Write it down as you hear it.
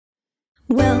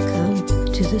Welcome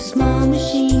to the Small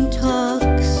Machine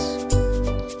Talks,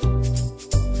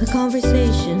 a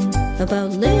conversation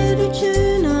about literature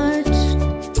and art,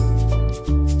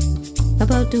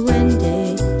 about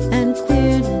duende and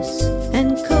queerness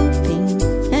and coping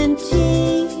and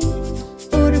tea,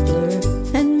 border blur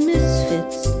and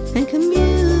misfits and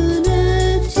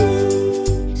community,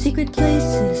 secret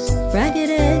places, ragged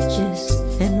edges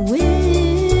and whimsy.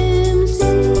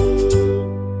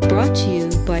 Brought to you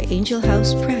by Angel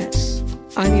House Press.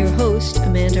 I'm your host,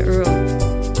 Amanda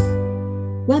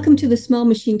Earle. Welcome to the Small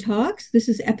Machine Talks. This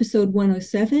is episode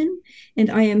 107, and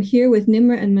I am here with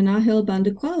Nimra and Manahil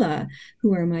Bandukwala,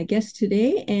 who are my guests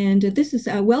today. And this is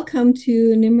welcome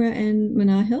to Nimra and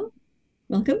Manahil.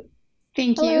 Welcome.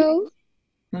 Thank you. Hello.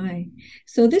 Hi.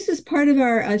 So this is part of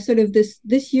our sort of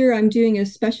this year. I'm doing a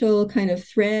special kind of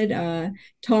thread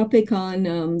topic on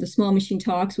the Small Machine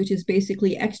Talks, which is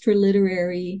basically extra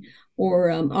literary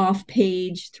or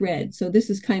off-page thread. So this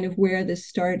is kind of where this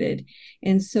started.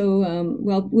 And so, I'm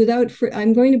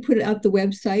going to put out the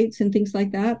websites and things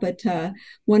like that. But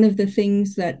one of the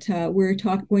things that we're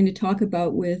going to talk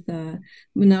about with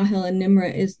Manahil and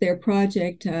Nimra is their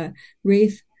project,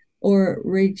 Wraith or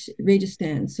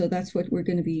Registan. So that's what we're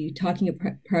going to be talking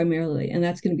about primarily. And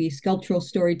that's going to be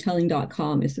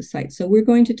sculpturalstorytelling.com is the site. So we're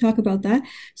going to talk about that.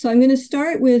 So I'm going to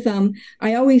start with,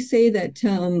 I always say that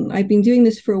I've been doing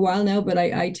this for a while now, but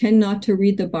I tend not to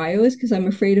read the bios because I'm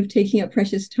afraid of taking up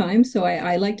precious time. So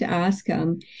I like to ask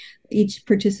each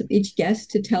guest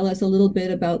to tell us a little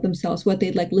bit about themselves, what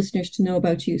they'd like listeners to know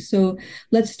about you. So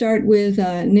let's start with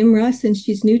Nimra, since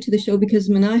she's new to the show, because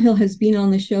Manahil has been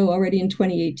on the show already in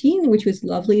 2018, which was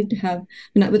lovely to have.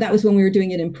 But that was when we were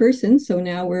doing it in person. So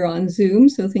now we're on Zoom,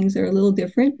 so things are a little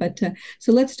different. But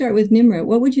so let's start with Nimra.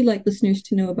 What would you like listeners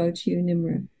to know about you,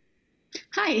 Nimra?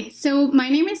 Hi, so my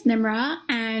name is Nimra,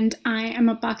 and I am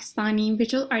a Pakistani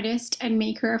visual artist and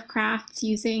maker of crafts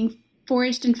using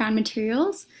foraged and found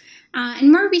materials.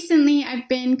 And more recently, I've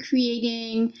been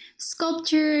creating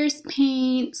sculptures,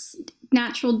 paints,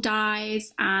 natural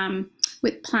dyes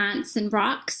with plants and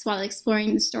rocks while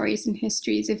exploring the stories and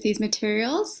histories of these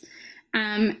materials.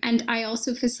 And I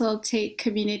also facilitate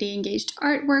community-engaged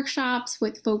art workshops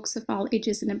with folks of all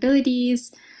ages and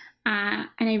abilities. And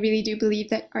I really do believe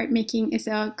that art making is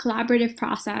a collaborative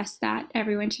process that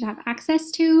everyone should have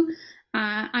access to.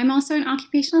 I'm also an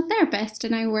occupational therapist,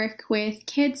 and I work with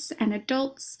kids and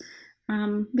adults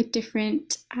with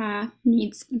different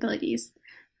needs and abilities.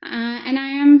 And I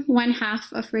am one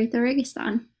half of Wraith or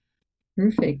Registan.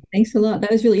 Perfect. Thanks a lot. That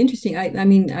was really interesting. I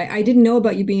mean, I didn't know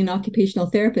about you being an occupational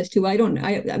therapist too.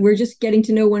 We're just getting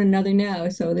to know one another now.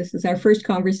 So this is our first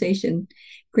conversation.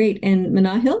 Great. And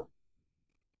Manahil?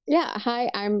 Yeah.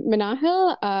 Hi, I'm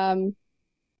Manahil.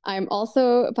 I'm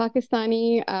also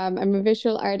Pakistani. I'm a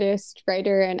visual artist,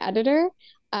 writer, and editor.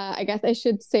 I guess I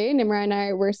should say Nimra and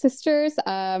I were sisters.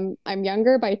 I'm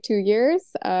younger by 2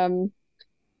 years.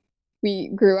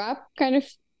 We grew up kind of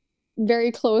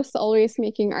very close, always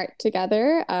making art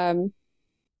together.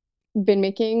 Been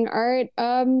making art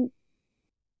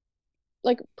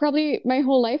like probably my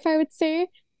whole life, I would say.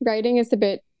 Writing is a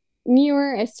bit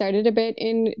newer. I started a bit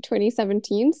in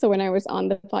 2017. So when I was on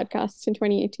the podcast in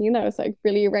 2018, that was like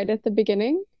really right at the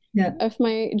beginning of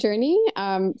my journey.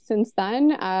 Since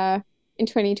then, in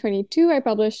 2022, I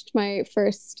published my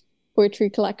first poetry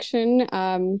collection.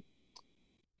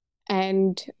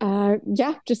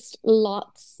 Just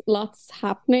lots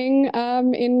happening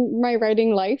in my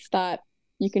writing life that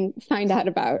you can find out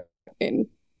about in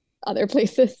other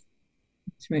places.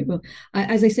 That's right. Well,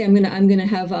 as I say, I'm gonna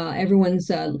have everyone's.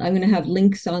 I'm gonna have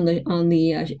links on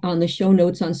the show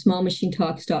notes on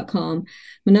smallmachinetalks.com.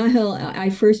 Manahil, I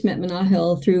first met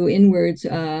Manahil through Inwards,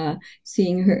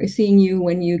 seeing you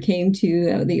when you came to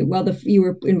you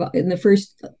were in the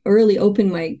first early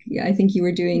open mic. I think you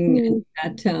were doing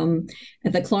at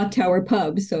the Clock Tower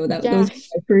pub. So that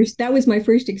was my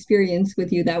first experience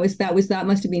with you. That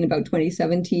must have been about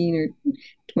 2017 or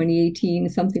 2018,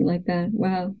 something like that.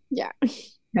 Wow. Yeah.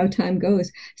 How time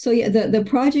goes. So yeah, the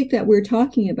project that we're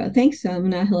talking about, thanks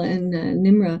Manahil and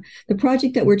Nimra, the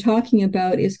project that we're talking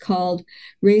about is called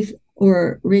Wraith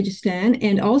or Registan.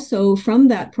 And also from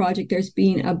that project, there's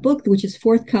been a book which is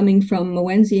forthcoming from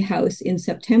Mowenzi House in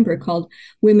September called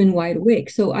Women Wide Awake.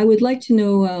 So I would like to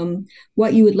know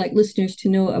what you would like listeners to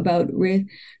know about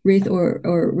Wraith or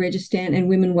Registan and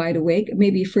Women Wide Awake.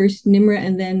 Maybe first Nimra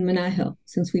and then Manahil,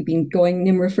 since we've been going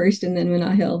Nimra first and then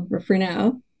Manahil for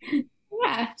now.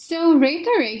 Yeah, so Wraith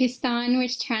or Registan,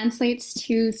 which translates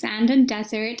to Sand and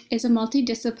Desert, is a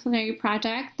multidisciplinary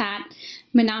project that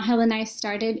Manahil and I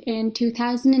started in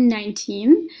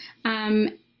 2019.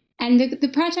 And the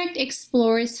project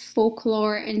explores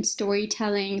folklore and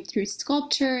storytelling through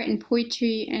sculpture and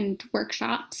poetry and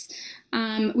workshops.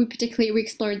 We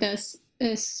explored this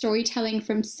storytelling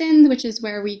from Sindh, which is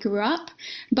where we grew up,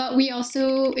 but we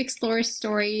also explore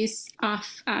stories of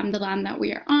the land that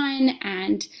we are on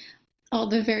and all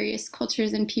the various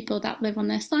cultures and people that live on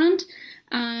this land.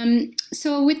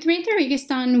 So with Reza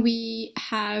Registan, we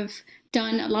have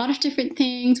done a lot of different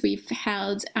things. We've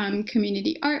held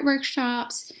community art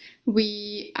workshops.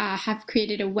 We have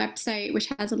created a website which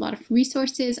has a lot of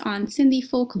resources on Sindhi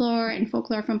folklore and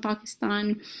folklore from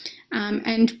Pakistan.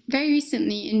 And very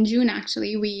recently, in June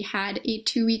actually, we had a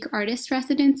 2-week artist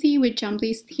residency with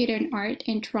Jumblies Theatre and Art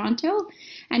in Toronto.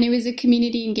 And it was a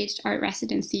community engaged art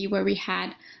residency where we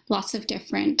had lots of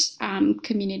different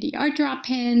community art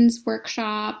drop-ins,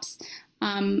 workshops.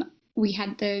 We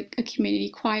had a community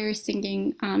choir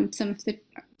singing some of the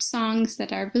songs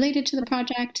that are related to the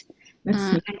project.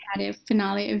 And had a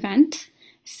finale event,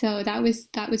 so that was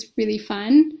really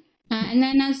fun. And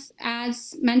then,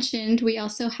 as mentioned, we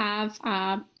also have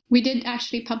we did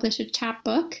actually publish a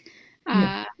chapbook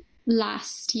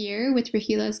last year with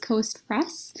Rahila's Coast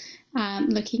Press,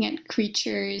 looking at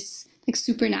creatures like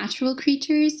supernatural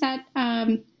creatures that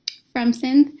from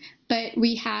Sindh. But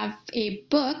we have a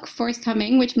book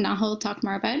forthcoming, which Manahil will talk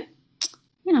more about.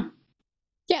 Yeah,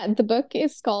 the book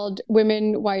is called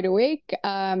Women Wide Awake.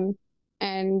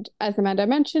 And as Amanda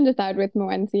mentioned, it's out with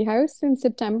Moenzi House in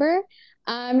September.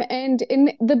 And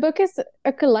in the book is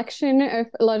a collection of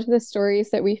a lot of the stories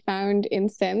that we found in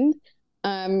Sindh.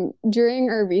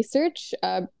 During our research,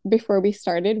 before we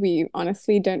started, we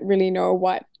honestly didn't really know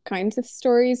what kinds of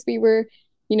stories we were,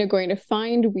 going to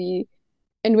find.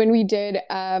 And when we did,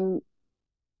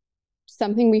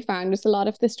 something we found was a lot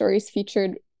of the stories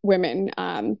featured women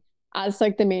as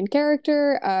like the main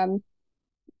character.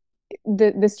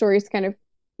 The stories kind of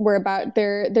were about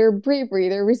their bravery,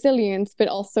 their resilience, but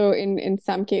also in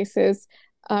some cases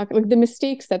like the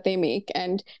mistakes that they make,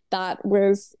 and that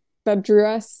drew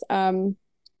us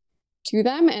to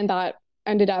them, and that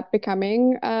ended up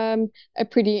becoming a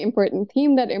pretty important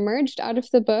theme that emerged out of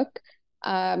the book.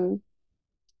 In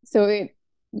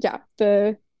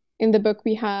the book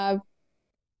we have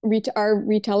our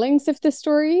retellings of the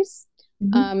stories.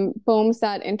 Poems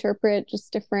that interpret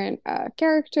just different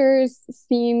characters,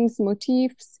 scenes,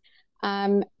 motifs,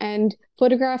 and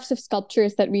photographs of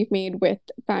sculptures that we've made with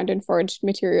found and forged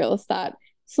materials that,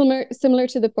 similar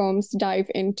to the poems,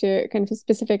 dive into kind of a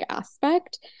specific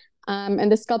aspect.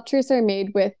 And the sculptures are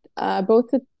made with both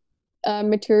the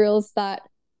materials that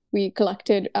we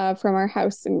collected from our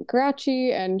house in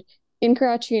Karachi, and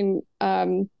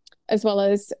as well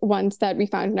as ones that we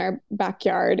found in our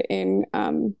backyard in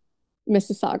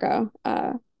Mississauga,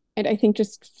 and I think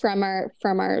just from our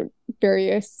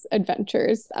various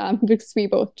adventures, because we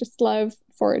both just love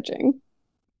foraging.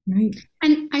 Right.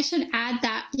 And I should add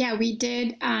that we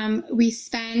did we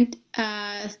spent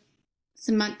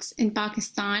some months in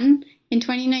Pakistan in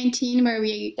 2019 where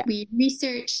we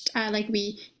researched,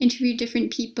 we interviewed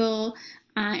different people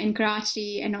in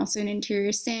Karachi and also in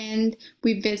interior Sindh.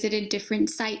 We visited different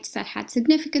sites that had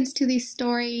significance to these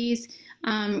stories.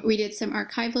 We did some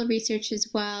archival research as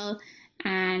well,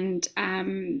 and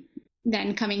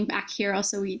then coming back here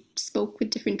also we spoke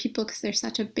with different people because there's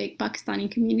such a big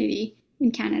Pakistani community in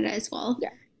Canada as well.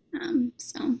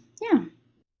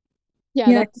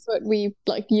 That's what we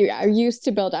used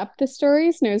to build up the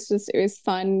stories, and it was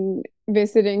fun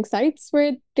visiting sites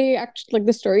where they actually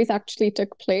the stories actually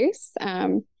took place,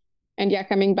 and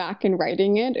coming back and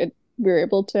writing it, we were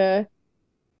able to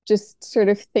just sort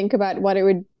of think about what it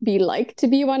would be like to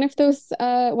be one of those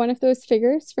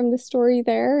figures from the story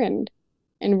there, and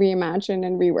reimagine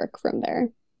and rework from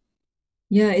there.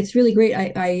 Yeah, it's really great.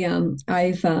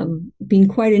 I've been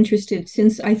quite interested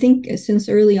since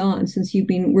early on, since you've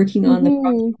been working on the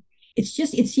project. It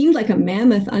seemed like a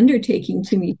mammoth undertaking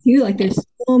to me too. Like there's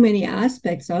so many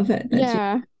aspects of it.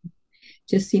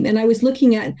 Just seem, and I was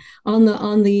looking at on the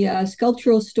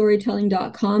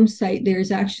sculpturalstorytelling.com site, there's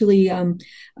actually a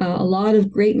lot of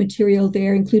great material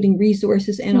there, including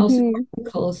resources and also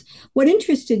articles. What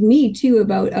interested me too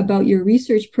about your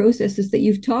research process is that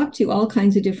you've talked to all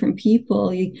kinds of different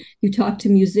people. You talked to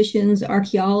musicians,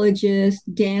 archaeologists,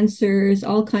 dancers,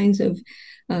 all kinds of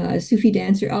Sufi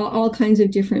dancer, all kinds of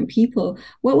different people.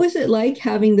 What was it like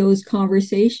having those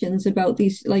conversations about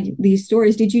these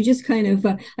stories? Did you just kind of,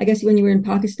 I guess when you were in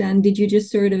Pakistan, did you just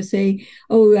sort of say,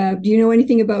 do you know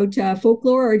anything about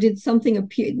folklore, or did something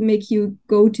make you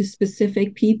go to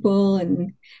specific people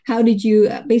and how did you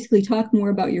basically talk more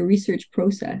about your research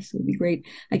process? It would be great.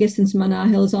 I guess since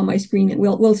Manahil is on my screen,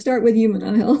 we'll start with you,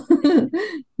 Manahil.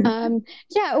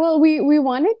 Yeah, well, we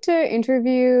wanted to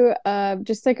interview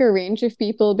just like a range of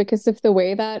people because of the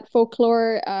way that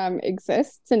folklore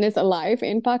exists and is alive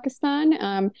in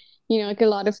Pakistan. Like a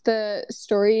lot of the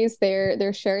stories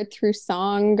they're shared through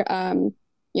song.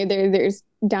 There's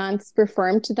dance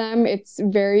performed to them. It's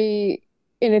very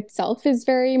in itself is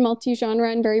very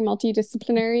multi-genre and very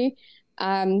multidisciplinary.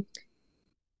 Um,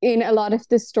 in a lot of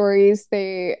the stories,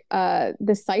 the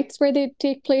sites where they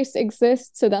take place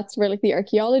exist, so that's where like the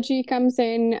archaeology comes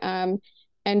in,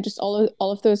 and just all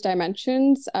of those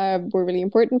dimensions were really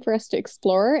important for us to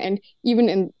explore. And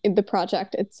even in the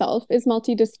project itself is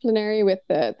multidisciplinary with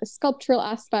the sculptural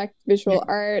aspect, visual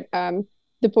art,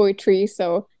 the poetry.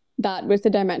 So that was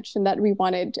the dimension that we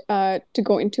wanted to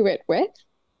go into it with.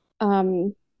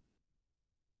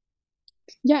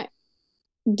 Yeah.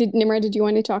 Nimra, did you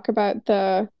want to talk about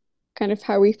the kind of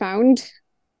how we found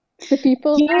the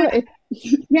people?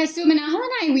 Yeah, so Manahil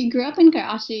and I, we grew up in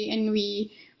Karachi, and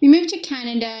we moved to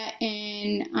Canada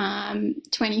in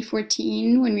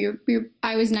 2014 when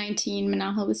I was 19,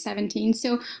 Manahil was 17.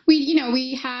 So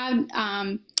we had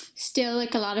still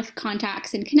like a lot of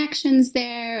contacts and connections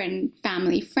there, and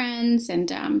family friends,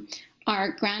 and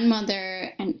our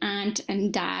grandmother and aunt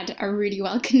and dad are really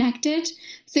well connected.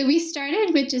 So we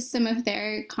started with just some of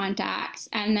their contacts,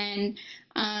 and then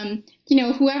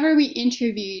whoever we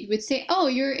interviewed would say, "Oh,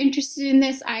 you're interested in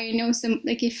this? I know some."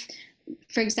 Like if,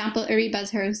 for example, Uri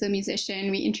Bazhar, who's a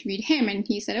musician, we interviewed him, and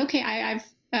he said, "Okay, I've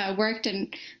worked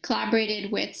and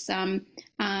collaborated with some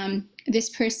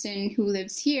this person who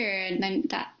lives here," and then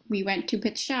that we went to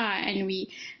Bitsha and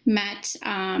we met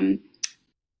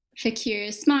Fakir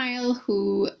Ismail,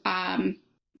 who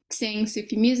sings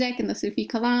Sufi music and the Sufi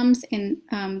Kalams in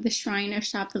the shrine of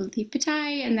Shah Abdul Latif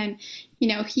Bhai. And then,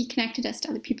 he connected us to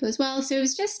other people as well. So it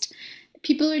was just,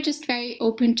 people were just very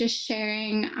open to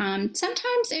sharing.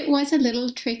 Sometimes it was a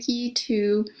little tricky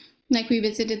to, like we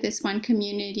visited this one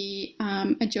community,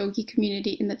 a Jogi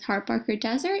community in the Thar Parker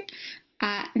Desert.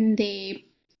 And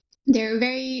they're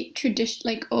very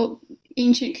traditional, like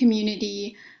ancient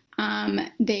community.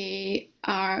 They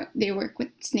work with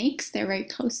snakes. They're very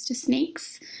close to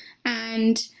snakes.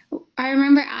 And I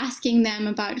remember asking them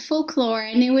about folklore,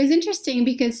 and it was interesting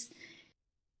because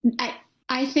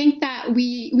I think that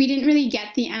we didn't really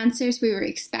get the answers we were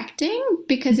expecting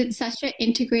because it's such an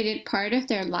integrated part of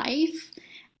their life.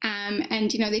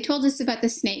 And they told us about the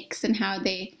snakes and how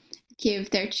they give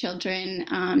their children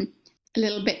a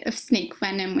little bit of snake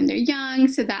venom when they're young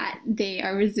so that they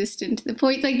are resistant to the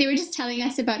poison. Like they were just telling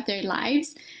us about their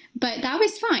lives, but that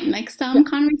was fine. Like some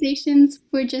conversations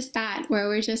were just that, where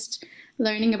we're just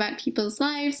learning about people's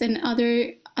lives, and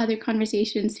other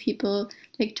conversations people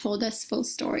like told us full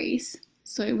stories.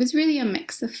 So it was really a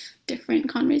mix of different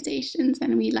conversations,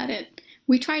 and we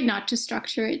tried not to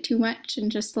structure it too much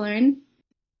and just learn.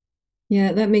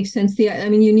 Yeah, that makes sense. I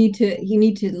mean, you need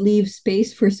to leave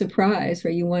space for surprise,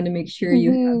 right? You want to make sure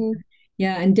you have,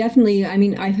 yeah, and definitely. I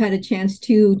mean, I've had a chance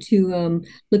to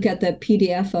look at the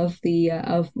PDF of the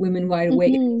of Women Wide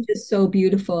Awake. It's just so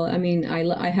beautiful. I mean,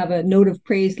 I have a note of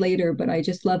praise later, but I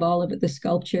just love all of it. The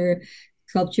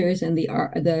sculptures and the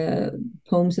art, the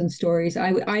poems and stories.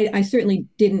 I certainly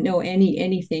didn't know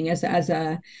anything as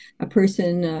a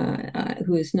person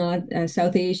who is not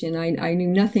South Asian. I knew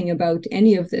nothing about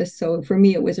any of this, so for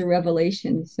me it was a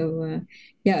revelation. So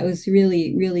yeah, it was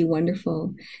really, really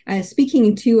wonderful.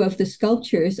 Speaking too of the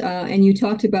sculptures, and you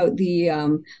talked about the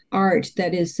art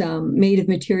that is made of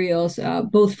materials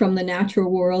both from the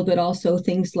natural world, but also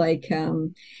things like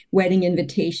wedding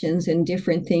invitations and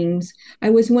different things. I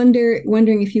was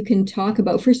wondering if you can talk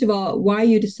about, first of all, why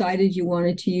you decided you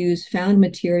wanted to use found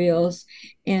materials,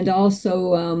 and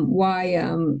also why,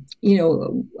 can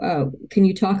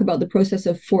you talk about the process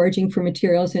of foraging for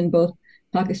materials in both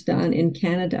Pakistan and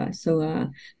Canada? So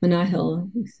Manahil,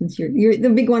 since you're the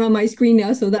big one on my screen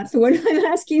now, so that's the one I'm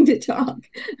asking to talk.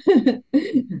 Yeah,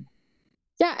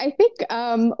 I think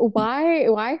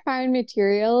why found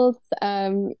materials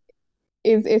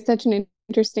is such an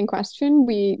interesting question.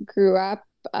 We grew up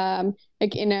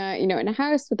like in a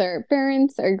house with our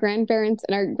parents, our grandparents,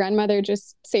 and our grandmother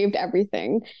just saved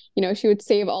everything. She would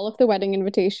save all of the wedding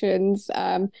invitations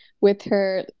with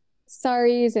her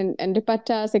saris and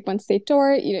dupattas. Like once they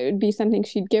tore, it would be something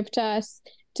she'd give to us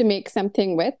to make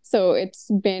something with. So it's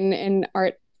been an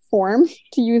art form,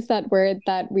 to use that word,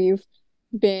 that we've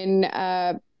been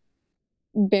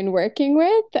working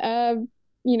with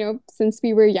since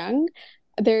we were young.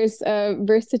 There's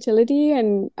versatility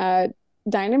and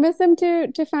dynamism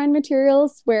to find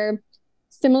materials where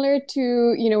similar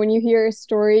to, when you hear a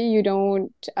story, you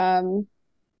don't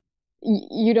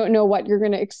know what you're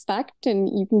going to expect and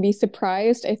you can be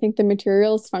surprised. I think the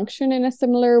materials function in a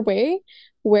similar way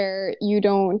where you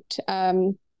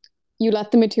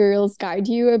let the materials guide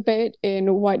you a bit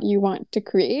in what you want to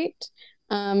create.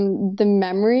 The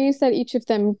memories that each of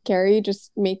them carry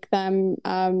just make them,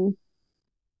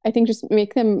 I think,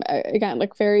 again,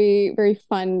 like very, very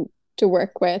fun to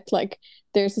work with. Like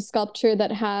there's a sculpture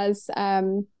that has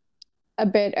a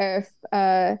bit of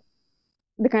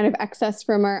the kind of excess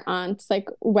from our aunt's like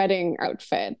wedding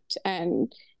outfit,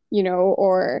 and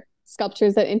or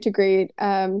sculptures that integrate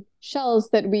shells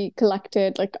that we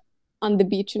collected like on the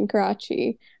beach in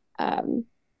Karachi. Yeah,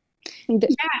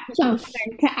 sorry,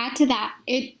 to add to that,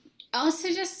 it also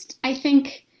just, I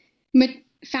think,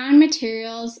 found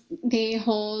materials, they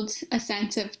hold a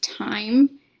sense of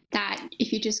time that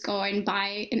if you just go and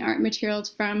buy an art material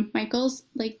from Michael's,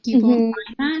 like you won't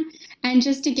find that. And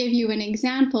just to give you an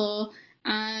example,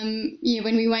 when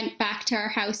we went back to our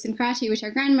house in Karachi, which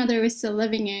our grandmother was still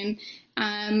living in,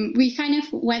 we kind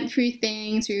of went through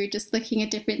things. We were just looking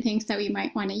at different things that we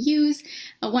might want to use.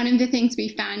 One of the things we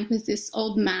found was this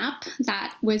old map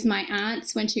that was my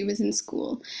aunt's when she was in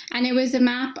school. And it was a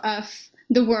map of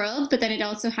the world, but then it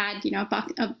also had,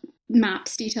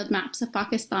 detailed maps of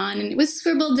Pakistan, and it was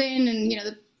scribbled in, and,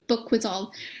 the book was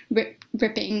all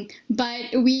ripping. But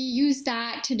we used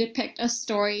that to depict a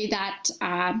story that,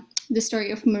 the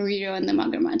story of Muriro and the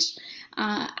Magarmach.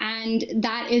 And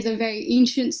that is a very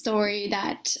ancient story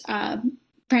that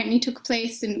apparently took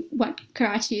place in what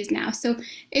Karachi is now. So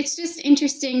it's just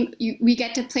interesting. We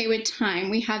get to play with time.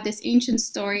 We have this ancient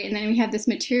story, and then we have this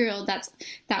material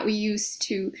that we use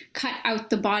to cut out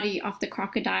the body of the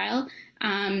crocodile.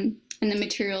 And the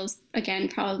material's, again,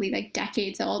 probably like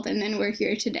decades old, and then we're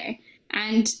here today.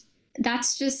 And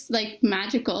that's just like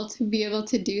magical to be able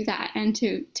to do that and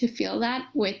to feel that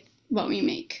with what we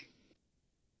make.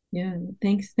 Yeah,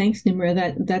 thanks,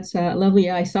 Nimra. That's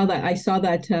lovely. I saw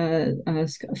that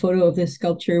photo of this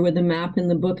sculpture with the map in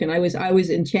the book, and I was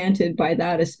enchanted by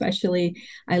that. Especially,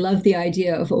 I love the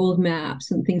idea of old maps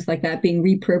and things like that being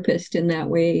repurposed in that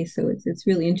way. So it's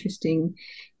really interesting.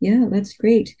 Yeah, that's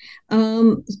great.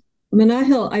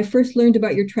 Manahil, I first learned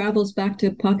about your travels back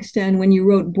to Pakistan when you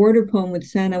wrote Border Poem with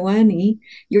Sanawani,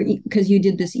 because you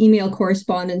did this email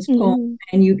correspondence poem,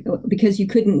 and because you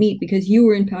couldn't meet because you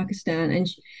were in Pakistan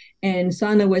and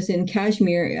Sana was in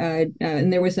Kashmir,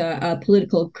 and there was a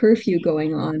political curfew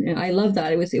going on, and I love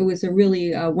that. It was a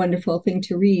really wonderful thing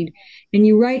to read. And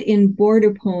you write in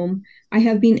Border Poem, I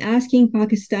have been asking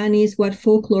Pakistanis what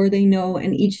folklore they know,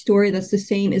 and each story that's the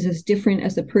same is as different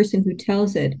as the person who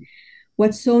tells it.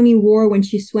 What Soni wore when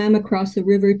she swam across the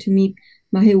river to meet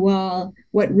Mahiwal,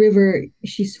 what river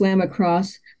she swam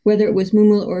across, whether it was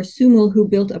Mumul or Sumul who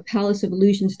built a palace of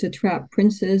illusions to trap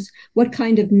princes, what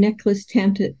kind of necklace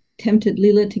tempted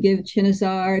Leela to give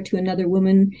Chinazar to another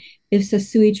woman, if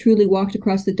Sasui truly walked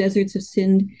across the deserts of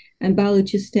Sindh and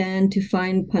Baluchistan to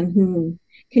find Panhoon.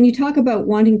 Can you talk about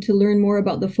wanting to learn more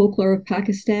about the folklore of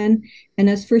Pakistan? And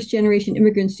as first-generation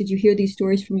immigrants, did you hear these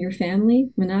stories from your family,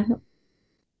 Manahil?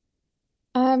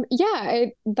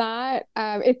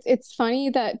 It's funny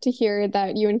that to hear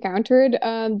that you encountered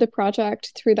the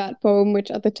project through that poem, which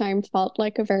at the time felt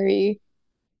like a very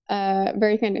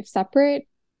kind of separate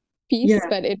piece,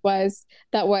 but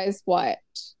that was what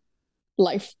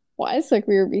life was like.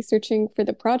 We were researching for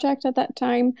the project at that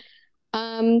time.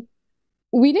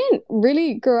 We didn't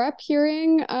really grow up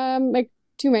hearing like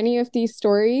too many of these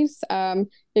stories.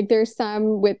 Like there's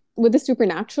some with the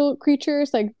supernatural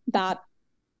creatures, like that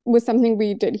was something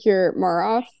we did hear more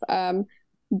of.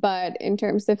 But in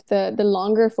terms of the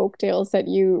longer folk tales that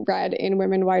you read in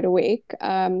Women Wide Awake,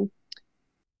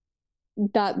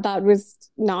 that was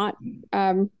not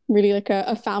really like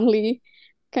a family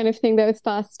kind of thing that was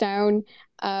passed down.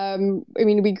 I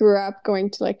mean, we grew up going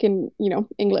to like in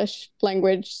English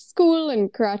language school,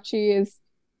 and Karachi is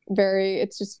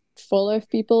it's just full of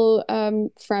people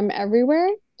from everywhere.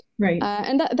 Right.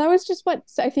 And that was just what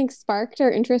I think sparked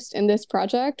our interest in this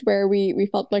project, where we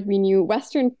felt like we knew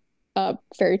Western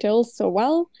fairy tales so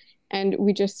well, and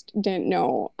we just didn't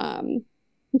know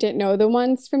the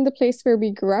ones from the place where we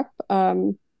grew up.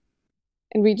 And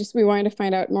we wanted to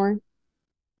find out more.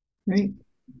 Right.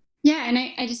 Yeah, and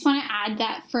I just want to add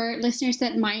that for listeners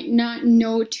that might not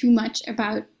know too much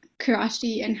about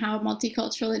Karachi and how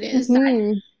multicultural it is,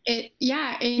 that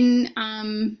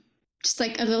in just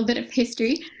like a little bit of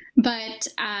history. But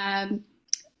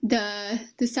the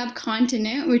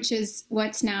subcontinent, which is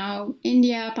what's now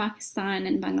India, Pakistan,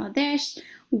 and Bangladesh,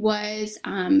 was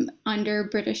under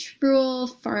British rule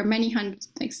for many hundreds,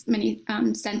 like many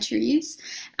centuries,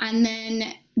 and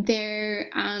then there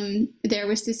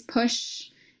was this push,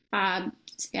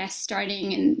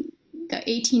 starting in the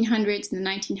 1800s and the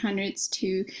 1900s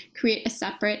to create a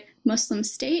separate Muslim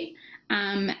state,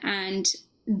 and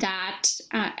that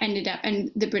ended up,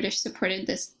 and the British supported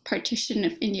this partition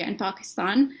of India and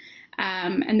Pakistan.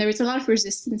 And there was a lot of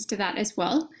resistance to that as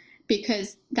well,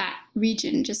 because that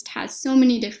region just has so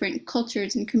many different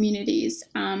cultures and communities,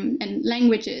 and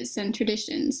languages and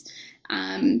traditions.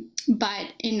 But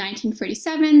in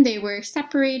 1947, they were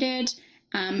separated.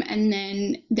 And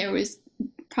then there was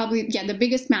probably, the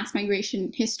biggest mass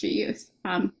migration history of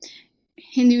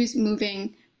Hindus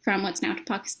moving from what's now to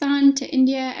Pakistan to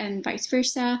India and vice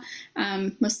versa,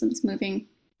 Muslims moving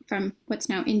from what's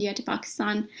now India to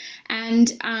Pakistan.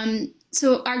 And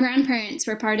so our grandparents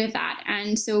were part of that.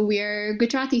 And so we're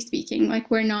Gujarati speaking, like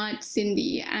we're not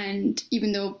Sindhi. And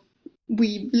even though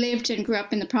we lived and grew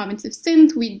up in the province of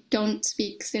Sindh, we don't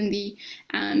speak Sindhi,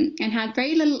 and had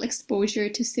very little exposure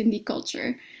to Sindhi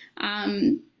culture.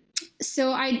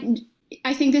 So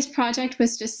I think this project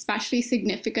was just especially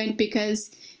significant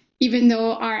because even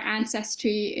though our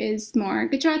ancestry is more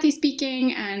Gujarati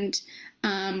speaking and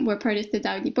we're part of the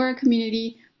Dawoodi Bohra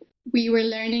community, we were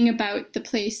learning about the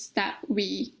place that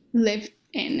we lived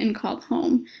in and called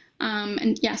home,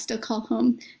 and still call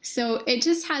home. So it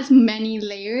just has many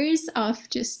layers of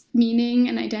just meaning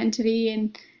and identity,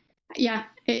 and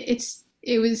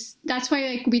that's why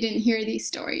like we didn't hear these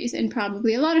stories, and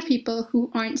probably a lot of people who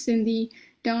aren't Sindhi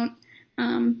don't.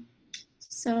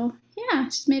 So it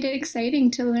just made it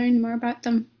exciting to learn more about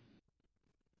them.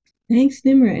 Thanks,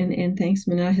 Nimra, and thanks,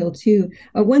 Manahil, too.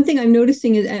 One thing I'm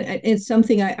noticing is, and it's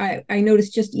something I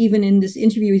noticed just even in this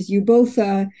interview, is you both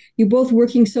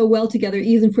working so well together,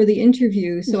 even for the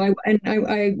interview. So I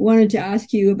wanted to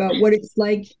ask you about what it's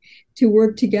like to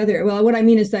work together. Well, what I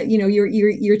mean is that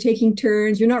you're taking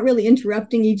turns. You're not really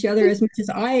interrupting each other as much as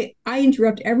I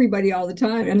interrupt everybody all the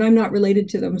time, and I'm not related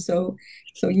to them. So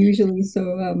usually,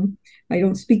 I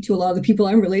don't speak to a lot of the people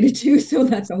I'm related to, so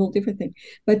that's a whole different thing.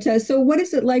 But so what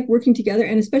is it like working together,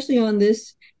 and especially on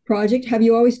this project? Have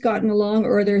you always gotten along,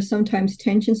 or are there sometimes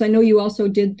tensions? I know you also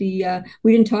did we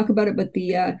didn't talk about it, but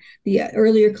the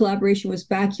earlier collaboration was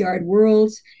Backyard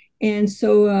Worlds. And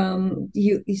so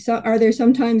you saw, are there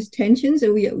sometimes tensions?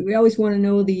 And we always want to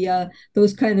know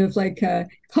those kind of like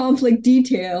conflict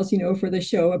details, for the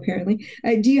show, apparently.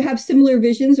 Do you have similar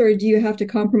visions, or do you have to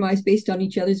compromise based on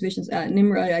each other's visions?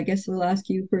 Nimra, I guess we'll ask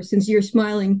you first, since you're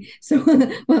smiling. So,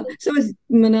 well, so is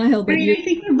Manahil. But I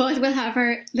think we both will have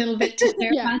our little bit to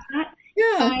share about that.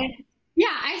 Yeah.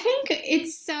 I think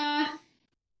it's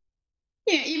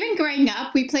even growing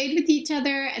up, we played with each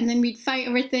other, and then we'd fight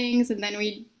over things, and then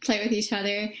we'd play with each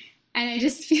other. And I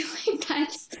just feel like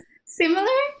that's similar.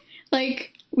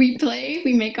 Like we play,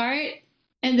 we make art,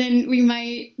 and then we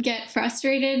might get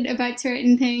frustrated about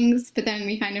certain things, but then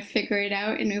we kind of figure it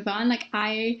out and move on. Like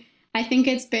I think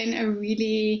it's been a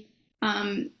really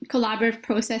collaborative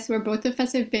process where both of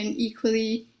us have been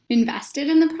equally invested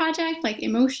in the project, like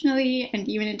emotionally and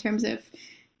even in terms of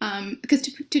because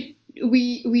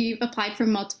we've applied for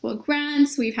multiple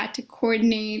grants. We've had to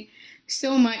coordinate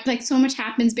so much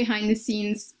happens behind the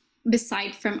scenes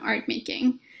beside from art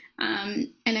making.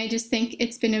 And I just think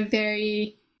it's been a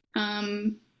very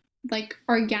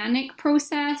organic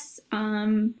process.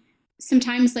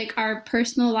 Sometimes like our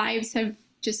personal lives have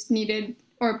just needed,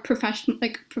 or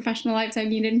professional lives have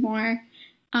needed more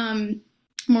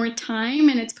time,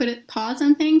 and it's put a pause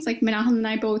on things. Like Manahil and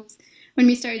I both, when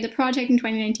we started the project in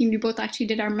 2019, we both actually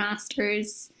did our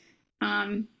masters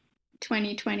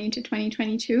 2020 to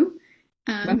 2022.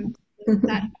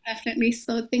 That definitely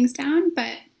slowed things down,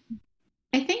 but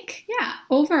I think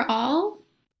overall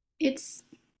it's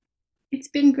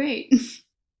been great.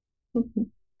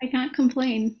 I can't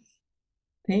complain.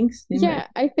 Thanks, Nimra. Yeah,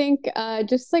 I think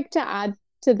just like to add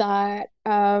to that,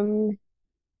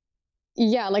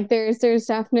 like there's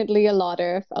definitely a lot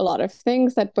of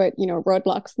things that put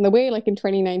roadblocks in the way. Like in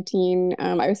 2019,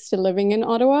 I was still living in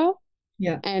Ottawa,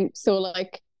 and so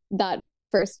like that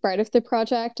first part of the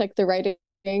project, like the writing,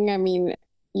 I mean,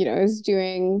 I was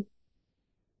doing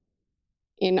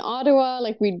in Ottawa,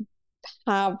 like we'd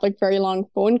have like very long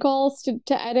phone calls to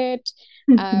edit.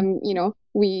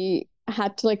 We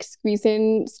had to like squeeze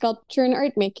in sculpture and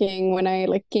art making when I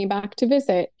like came back to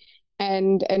visit,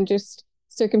 and just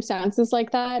circumstances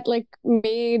like that like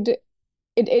made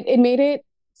it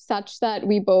such that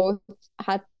we both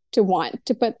had to want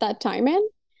to put that time in.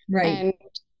 Right. And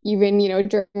even,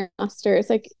 during our masters,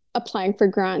 like applying for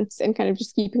grants and kind of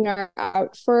just keeping our eye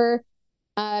out for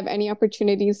any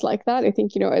opportunities like that. I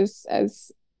think,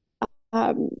 as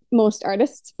most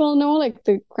artists will know, like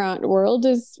the grant world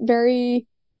is very,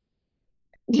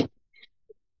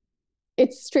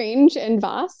 it's strange and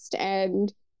vast,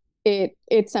 and it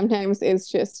sometimes is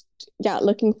just, yeah,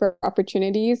 looking for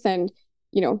opportunities and,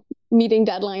 meeting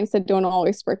deadlines that don't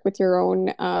always work with your own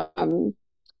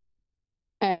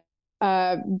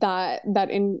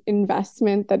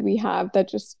investment that we have, that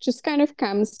just kind of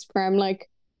comes from like,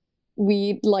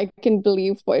 we like and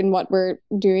believe in what we're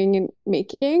doing and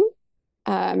making,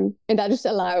 and that just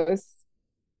allows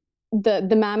the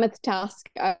mammoth task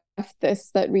of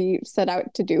this that we set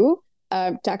out to do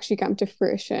to actually come to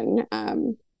fruition.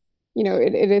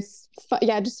 It is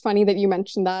just funny that you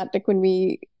mentioned that, like when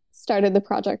we started the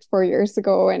project 4 years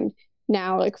ago, and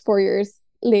now like 4 years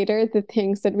later, the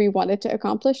things that we wanted to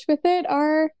accomplish with it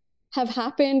have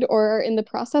happened or are in the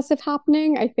process of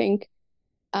happening. I think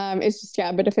it's just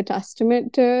a bit of a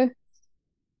testament to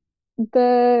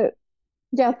the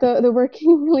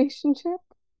working relationship.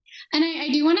 And I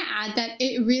do want to add that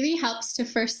it really helps to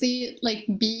firstly like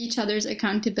be each other's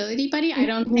accountability buddy. I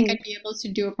don't think I'd be able to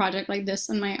do a project like this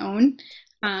on my own.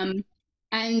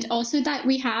 And also that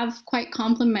we have quite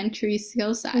complementary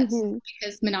skill sets,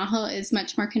 because Manahil is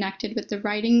much more connected with the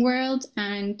writing world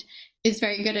and is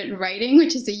very good at writing,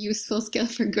 which is a useful skill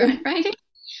for grant writing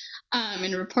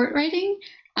and report writing.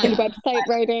 And website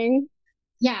writing.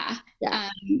 Yeah.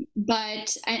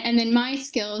 But then my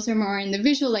skills are more in the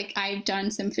visual. Like I've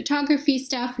done some photography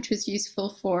stuff, which was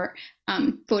useful for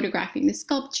photographing the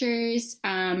sculptures.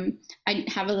 I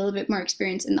have a little bit more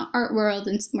experience in the art world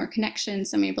and some more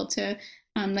connections. I'm able to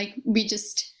we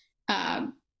just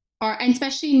and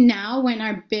especially now when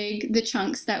the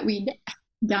chunks that we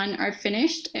done are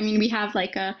finished. I mean, we have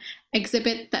like a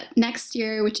exhibit that next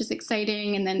year, which is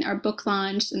exciting, and then our book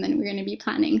launch, and then we're going to be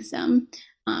planning some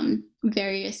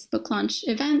various book launch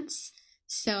events.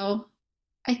 So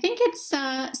I think it's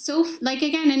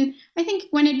again, and I think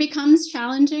when it becomes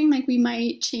challenging, like we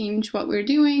might change what we're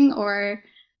doing, or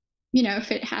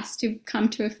if it has to come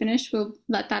to a finish, we'll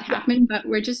let that happen, but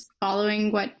we're just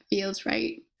following what feels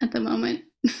right at the moment.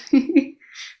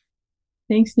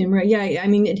 Thanks, Nimra. Yeah, I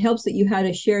mean, it helps that you had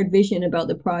a shared vision about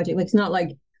the project. Like, it's not like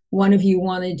one of you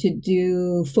wanted to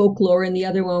do folklore and the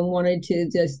other one wanted to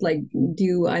just like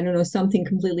do, I don't know, something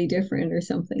completely different or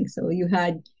something. So you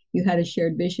had a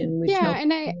shared vision, which helped.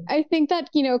 And I think that,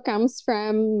 comes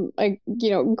from like,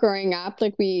 growing up,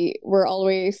 like we were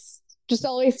always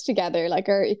together. Like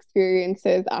our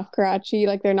experiences of Karachi,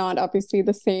 like they're not obviously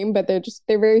the same, but they're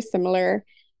very similar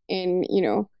in,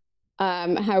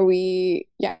 how we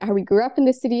grew up in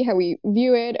the city, how we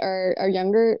view it.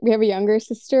 We have a younger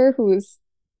sister who's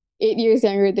 8 years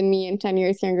younger than me and 10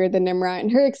 years younger than Nimra,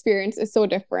 and her experience is so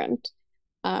different.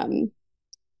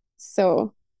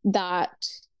 So that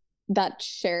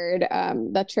shared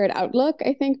outlook,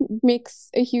 I think, makes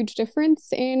a huge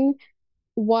difference in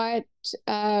what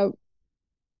our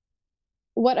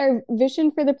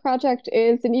vision for the project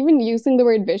is. And even using the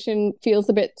word vision feels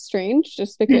a bit strange,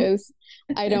 just because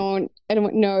I don't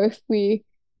know if we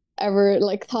ever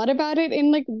like thought about it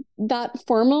in like that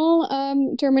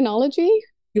formal terminology.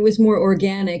 It was more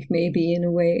organic, maybe, in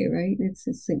a way, right? It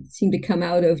seemed to come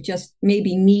out of just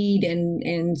maybe need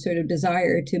and sort of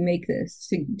desire to make this,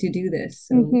 to do this.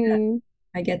 So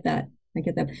I get that.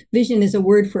 Vision is a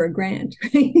word for a grant,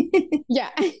 right?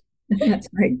 Yeah. That's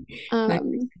right.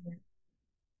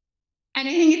 And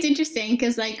I think it's interesting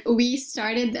because like we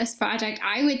started this project,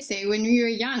 I would say, when we were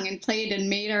young and played and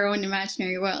made our own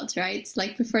imaginary worlds, right? It's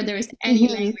like before there was any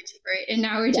language for it, and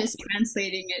now we're just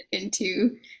translating it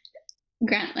into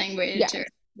grant language or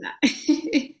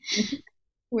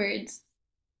words.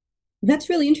 That's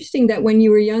really interesting that when you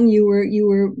were young, you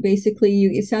were basically,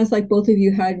 it sounds like both of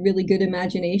you had really good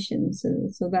imagination.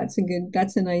 So that's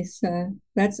a nice,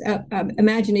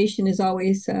 imagination is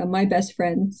always my best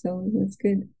friend. So that's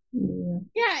good.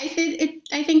 Yeah,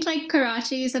 I think like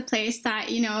Karachi is a place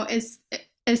that,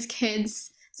 as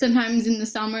kids, sometimes in the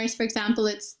summers, for example,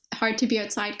 it's hard to be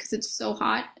outside because it's so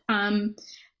hot.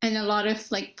 And a lot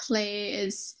of like play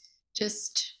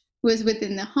was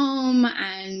within the home,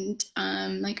 and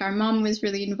like our mom was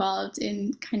really involved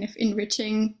in kind of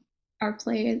enriching our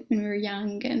play when we were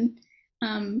young, and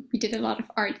we did a lot of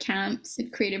art camps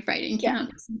and creative writing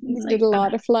camps. We did a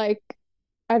lot of like,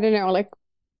 I don't know, like,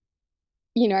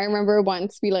 I remember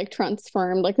once we like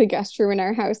transformed like the guest room in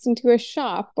our house into a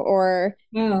shop, or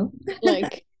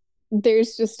like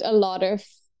there's just a lot of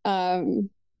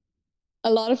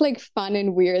like fun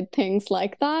and weird things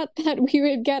like that we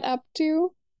would get up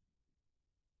to.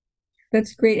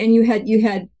 That's great. And you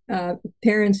had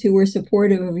parents who were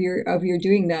supportive of your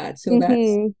doing that. So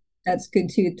Hmm. that's good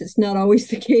too. That's not always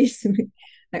the case.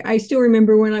 I still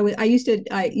remember when I used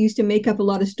to make up a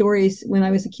lot of stories when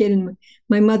I was a kid, and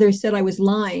my mother said I was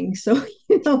lying. So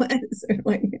sort of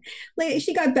like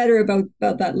she got better about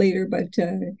that later, but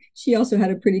she also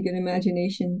had a pretty good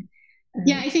imagination.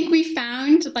 Yeah, Uh, I think we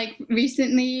found like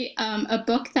recently a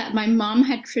book that my mom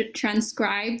had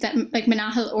transcribed that like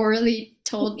Manahil orally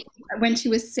told when she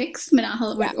was 6.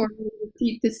 Manahil yeah, would orally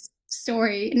repeat this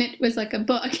story, and it was like a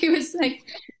book. It was like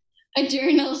a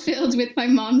journal filled with my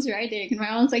mom's writing, and my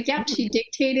mom was like, "Yep, she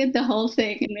dictated the whole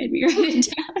thing and made me write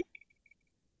it down."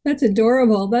 that's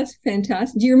adorable. That's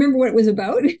fantastic. Do you remember what it was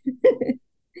about?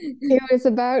 It was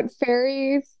about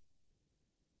fairies.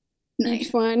 Each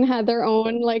Nice. one had their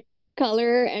own like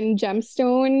color and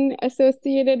gemstone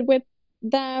associated with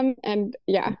them. And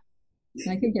yeah.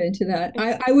 I could get into that.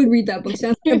 I would read that book.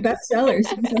 Sounds like a bestseller.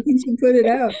 Sounds like you should put it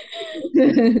out.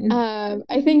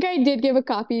 I think I did give a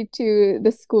copy to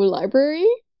the school library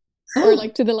or Oh,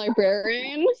 like to the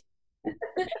librarian.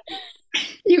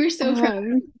 You were so proud.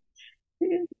 Um,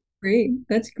 great.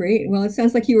 That's great. Well, it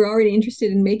sounds like you were already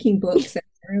interested in making books at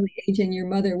an early age, and your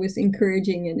mother was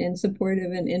encouraging and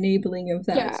supportive and enabling of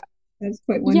that. yeah, So that's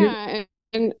quite wonderful. yeah,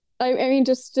 and I mean,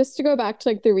 just to go back to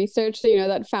like the research, you know,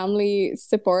 that family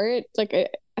support like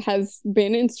it has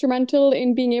been instrumental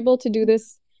in being able to do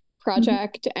this Mhm.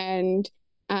 project and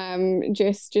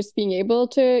just being able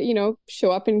to, you know,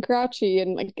 show up in Karachi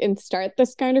and like and start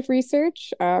this kind of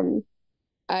research.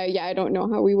 Yeah, I don't know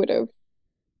how we would have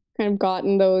kind of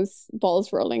gotten those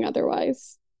balls rolling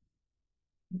otherwise.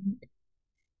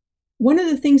 One of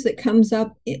the things that comes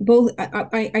up, both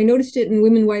I noticed it in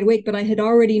Women Wide Awake, but I had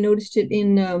already noticed it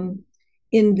in the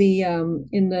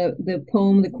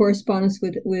poem, the correspondence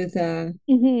with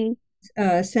Hmm.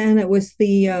 Sana, was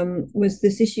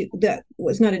this issue that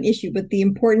was not an issue, but the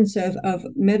importance of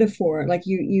metaphor. Like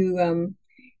you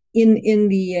in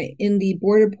the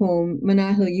border poem,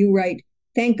 Manahil, you write,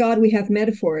 "Thank God we have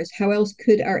metaphors. How else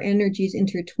could our energies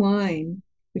intertwine?"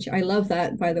 Which I love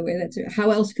that, by the way. That's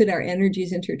how else could our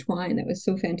energies intertwine? That was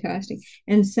so fantastic.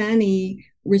 And Sani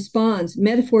responds,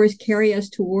 "Metaphors carry us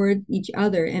toward each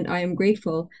other, and I am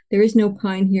grateful. There is no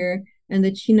pine here, and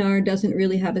the chinar doesn't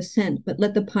really have a scent, but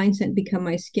let the pine scent become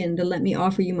my skin to let me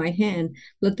offer you my hand.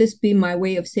 Let this be my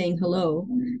way of saying hello.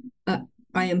 Uh,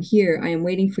 I am here. I am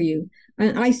waiting for you."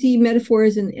 And I see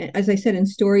metaphors, and as I said, in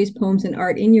stories, poems, and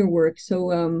art in your work.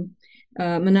 So,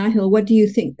 Manahil, what do you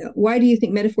think? Why do you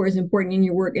think metaphor is important in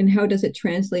your work, and how does it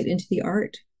translate into the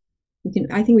art?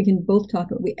 I think we can both talk.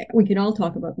 We can all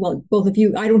talk about. Well, both of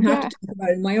you. I don't have to Yeah, talk about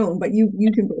it in my own, but you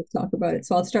can both talk about it.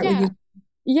 So I'll start with yeah, you.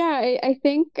 yeah. I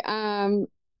think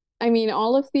I mean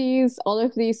all of these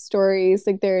stories,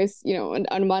 like there's, you know,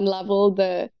 on one level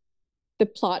the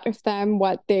plot of them,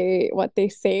 what they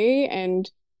say, and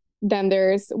then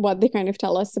there's what they kind of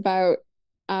tell us about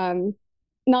um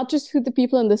not just who the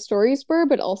people in the stories were,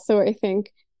 but also I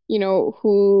think, you know,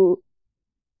 who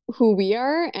we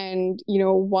are and, you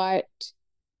know,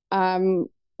 um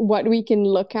what we can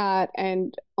look at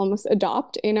and almost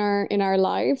adopt in our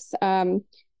lives.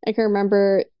 I can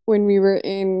remember when we were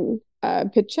in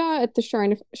Pitcha at the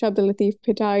Shrine of Shah Abdul Latif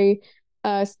Pitai,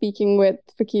 speaking with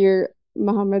Fakir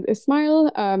Muhammad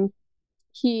Ismail.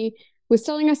 He was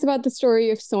telling us about the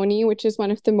story of Soni, which is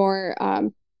one of the more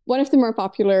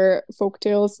popular folk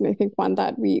tales, and I think one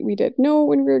that we did know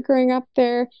when we were growing up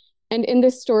there. And in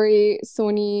this story,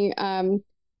 Soni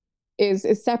is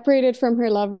separated from her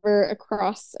lover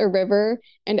across a river,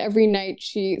 and every night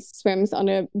she swims on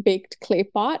a baked clay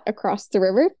pot across the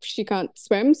river. She can't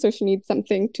swim, so she needs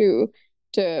something to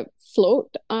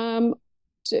float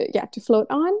to float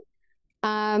on.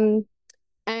 Um,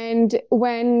 and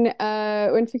when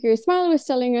Fakir Ismail was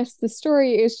telling us the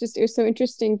story, it was so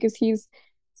interesting because he's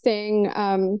saying,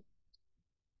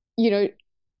 you know,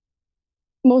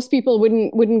 most people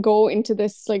wouldn't go into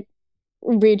this like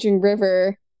raging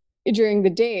river during the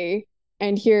day,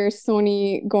 and here's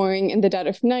Sony going in the dead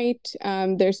of night.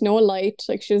 There's no light,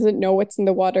 like she doesn't know what's in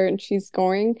the water, and she's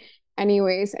going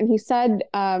anyways. And he said,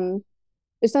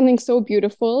 there's something so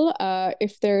beautiful.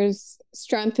 If there's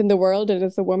strength in the world, it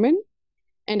is a woman.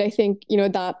 And I think, you know,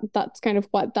 that's kind of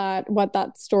what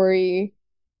that story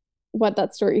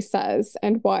says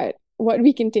and what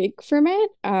we can take from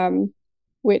it.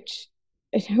 Which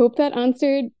I hope that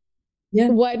answered Yeah.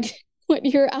 what what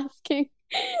you're asking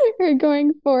or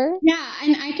going for. Yeah,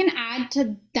 and I can add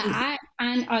to that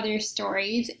and other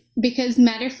stories because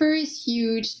metaphor is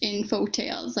huge in folk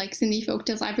tales, like Sindhi folk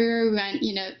tales. Everywhere we went,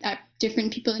 you know,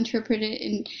 different people interpret it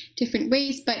in different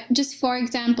ways. But just for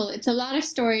example, it's a lot of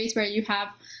stories where you have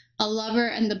a lover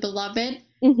and the beloved,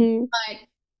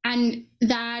 and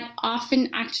that often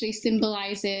actually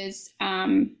symbolizes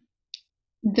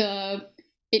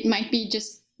it might be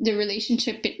just the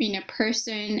relationship between a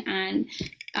person and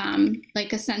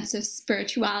like a sense of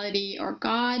spirituality or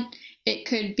God. It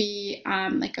could be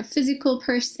like a physical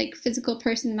person,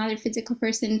 another physical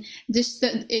person.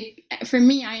 For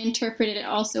me, I interpreted it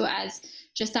also as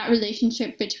just that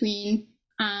relationship between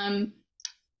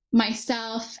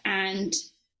myself and,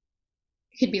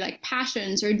 it could be like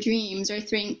passions or dreams or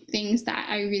things that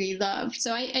I really love.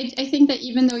 So I think that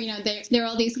even though, there are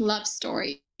all these love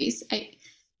stories,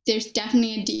 there's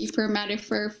definitely a deeper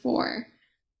metaphor for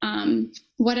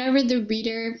whatever the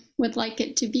reader would like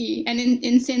it to be. And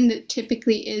in sin, that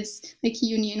typically is like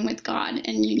union with God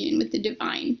and union with the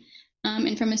divine.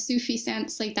 And from a Sufi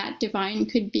sense, like that divine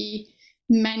could be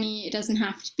many. It doesn't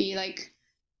have to be like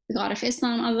the God of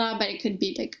Islam, Allah, but it could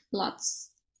be like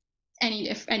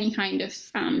any kind of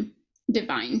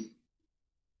divine.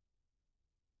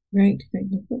 Right.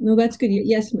 No, that's good.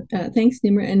 Yes. Thanks,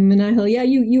 Nimra and Manahil. Yeah,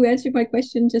 you answered my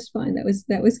question just fine. That was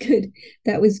good.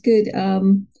 That was good.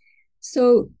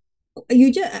 So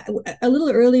you just a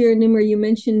little earlier, Nimra, you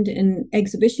mentioned an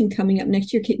exhibition coming up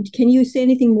next year. Can you say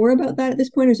anything more about that at this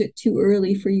point, or is it too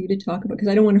early for you to talk about? Because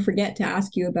I don't want to forget to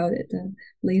ask you about it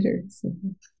later. So.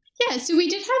 Yeah, so we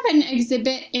did have an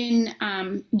exhibit in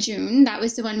June. That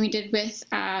was the one we did with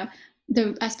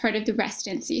as part of the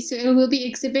residency. So it will be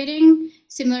exhibiting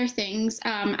similar things.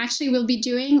 Actually, we'll be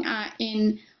doing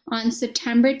on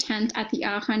September 10th at the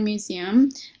Arhan Museum.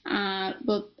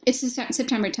 Well, it's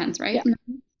September 10th, right?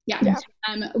 Yeah.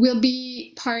 We'll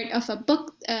be part of a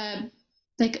book.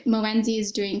 Like Moenzi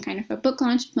is doing kind of a book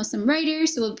launch with Muslim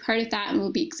writers, so we'll be part of that, and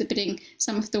we'll be exhibiting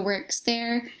some of the works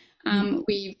there.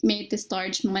 We've made this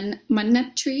large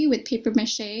manna tree with paper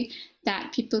mache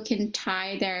that people can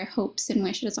tie their hopes and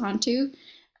wishes onto.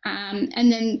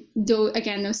 And then,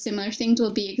 those similar things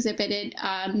will be exhibited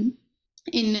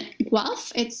in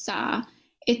Guelph. It's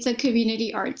a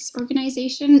community arts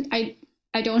organization.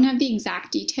 I don't have the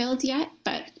exact details yet,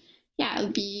 but yeah,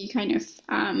 it'll be kind of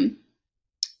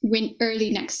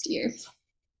early next year.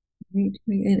 Right.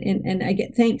 And I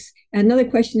get thanks. Another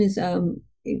question is,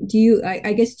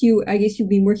 I guess you've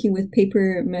been working with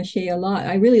paper mache a lot.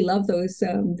 I really love those.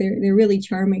 They're really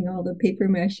charming, all the paper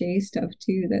mache stuff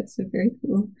too. That's very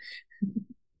cool.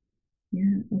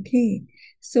 Yeah. Okay.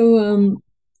 So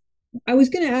I was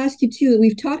going to ask you too,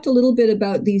 we've talked a little bit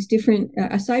about these different,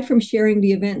 aside from sharing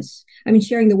the events,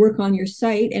 sharing the work on your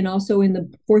site and also in the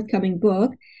forthcoming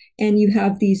book. And you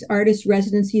have these artist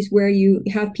residencies where you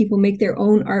have people make their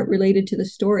own art related to the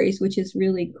stories, which is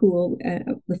really cool,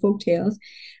 the folk tales.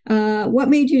 What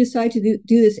made you decide to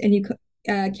do this? And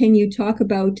can you talk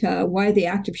about why the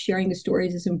act of sharing the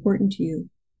stories is important to you?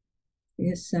 I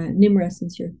guess, Nimra,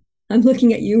 I'm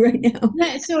looking at you right now.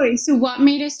 Yeah, sorry. So what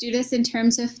made us do this in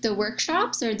terms of the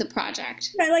workshops or the project?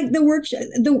 I like the workshop.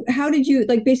 How did you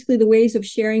basically the ways of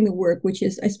sharing the work, which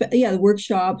is the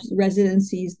workshops,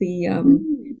 residencies, the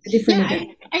different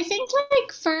events. I think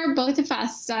like for both of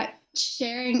us that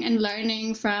sharing and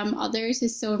learning from others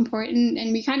is so important,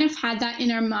 and we kind of had that in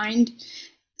our mind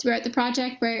throughout the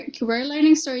project, where we're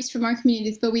learning stories from our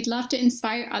communities, but we'd love to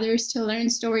inspire others to learn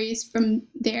stories from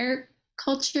their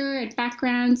culture and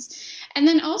backgrounds, and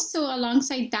then also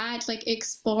alongside that, like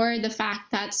explore the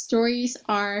fact that stories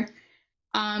are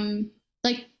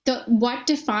what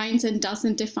defines and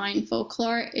doesn't define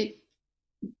folklore.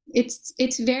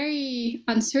 It's very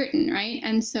uncertain, right?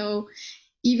 And so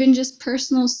even just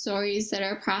personal stories that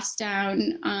are passed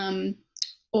down,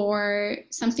 or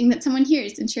something that someone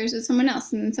hears and shares with someone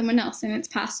else and then someone else, and it's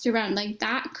passed around, like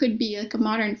that could be like a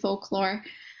modern folklore.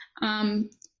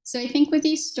 So I think with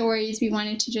these stories, we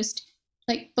wanted to just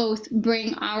like both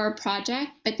bring our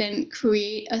project, but then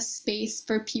create a space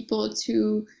for people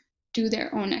to do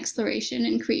their own exploration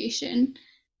and creation.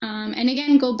 And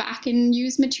again, go back and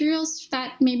use materials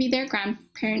that maybe their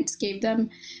grandparents gave them.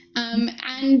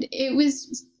 And it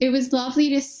was lovely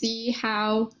to see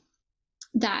how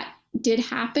that did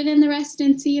happen in the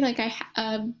residency. Like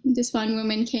this one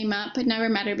woman came up, I'd never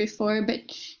met her before, but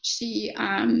she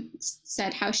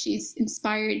said how she's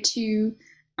inspired to,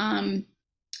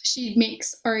 she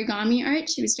makes origami art.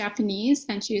 She was Japanese,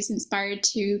 and she was inspired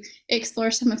to explore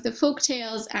some of the folk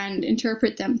tales and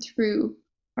interpret them through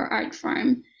her art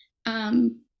form.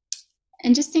 And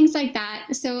just things like that.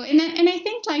 So, and I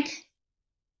think like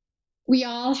we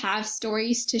all have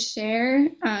stories to share,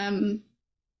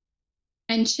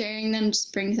 and sharing them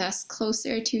just brings us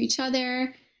closer to each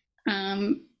other.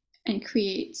 and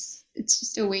creates. It's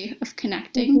just a way of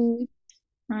connecting.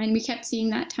 And we kept seeing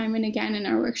that time and again in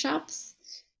our workshops,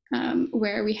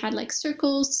 where we had like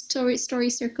circles, story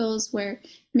circles, where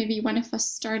maybe one of us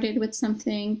started with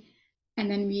something and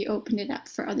then we opened it up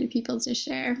for other people to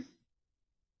share.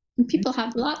 And people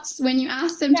have lots. When you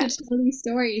ask them to tell these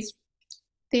stories,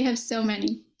 they have so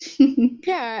many.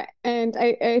 Yeah, and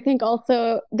I think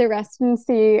also the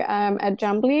residency at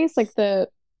Jamblies, like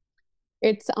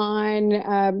it's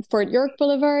on Fort York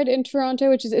Boulevard in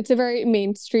Toronto, it's a very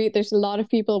main street. There's a lot of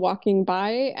people walking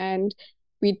by, and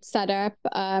we'd set up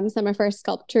some of our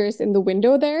sculptures in the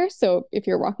window there. So if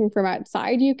you're walking from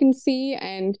outside, you can see.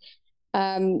 And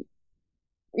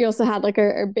we also had like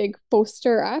a big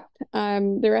poster up.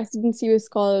 The residency was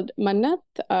called Mannat,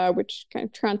 which kind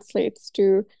of translates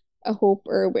to a hope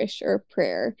or a wish or a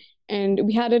prayer. And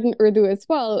we had it in Urdu as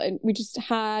well. And we just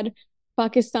had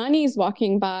Pakistanis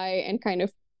walking by and kind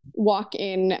of walk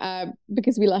in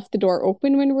because we left the door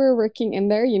open when we were working in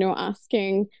there,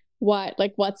 asking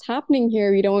what's happening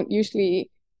here. We don't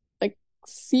usually like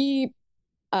see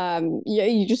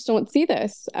you just don't see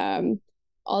this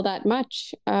all that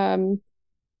much.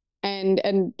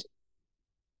 And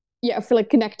yeah, for like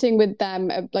connecting with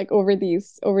them like over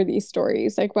these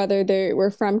stories, like whether they were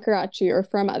from Karachi or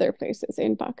from other places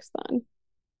in Pakistan.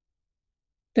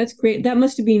 That's great. That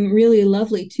must have been really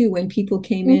lovely too when people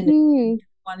came in and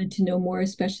wanted to know more,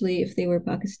 especially if they were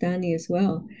Pakistani as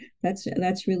well. That's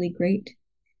really great.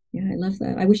 Yeah, I love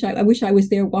that. I wish I was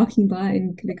there walking by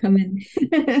and could have come in,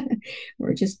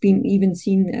 or just been even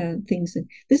seen things.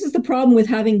 This is the problem with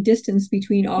having distance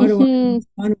between Ottawa and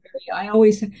Toronto.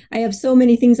 I have so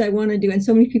many things I want to do and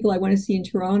so many people I want to see in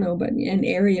Toronto, but an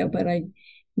area. But I'm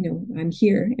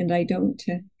here and I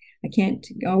can't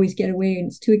always get away, and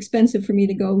it's too expensive for me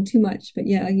to go too much. But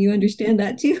yeah, you understand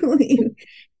that too.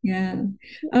 Yeah.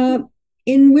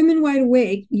 In Women Wide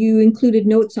Awake, you included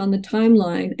notes on the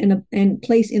timeline and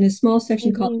place in a small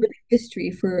section called Living History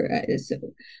for. So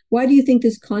why do you think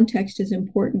this context is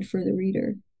important for the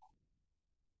reader?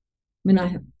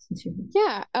 Manahil, since you're here.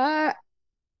 Yeah,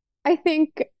 I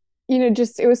think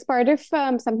just it was part of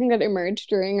something that emerged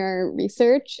during our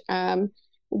research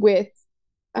with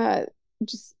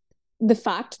just the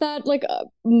fact that like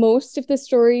most of the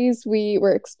stories we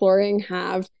were exploring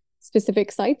have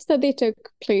specific sites that they took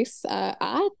place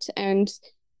at, and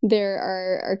there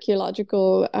are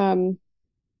archaeological kind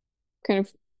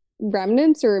of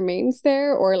remnants or remains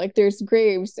there, or like there's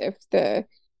graves of the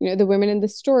women in the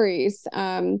stories.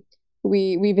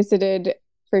 We visited,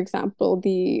 for example,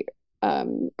 the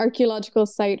archaeological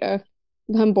site of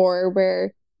Bhambor,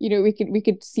 where we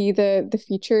could see the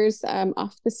features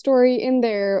of the story in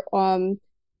there.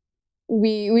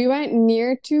 We went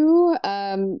near to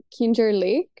Kinjar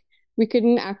Lake. We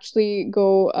couldn't actually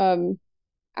go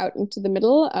out into the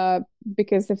middle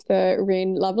because of the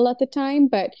rain level at the time.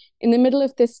 But in the middle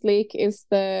of this lake is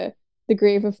the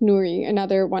grave of Nouri,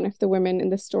 another one of the women in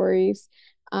the stories.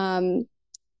 And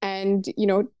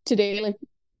today, like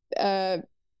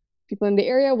people in the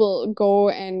area will go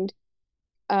and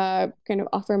kind of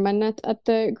offer mannat at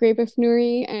the grave of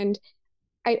Nouri. And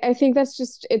I think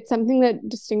it's something that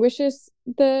distinguishes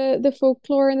the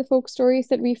folklore and the folk stories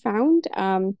that we found.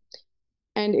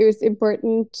 And it was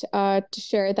important to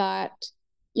share that,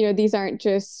 these aren't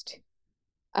just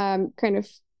kind of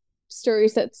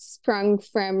stories that sprung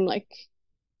from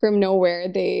nowhere.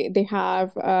 They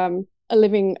have a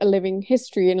living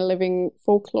history and a living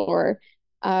folklore,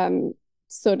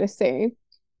 so to say.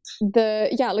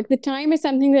 The time is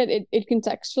something that it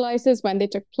contextualizes when they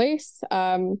took place.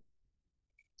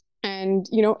 And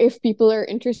if people are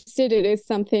interested, it is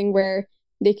something where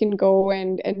they can go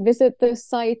and visit the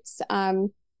sites.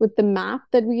 With the map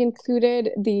that we included,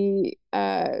 the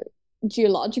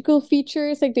geological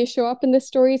features, like they show up in the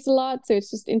stories a lot. So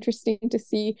it's just interesting to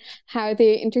see how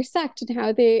they intersect and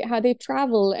how they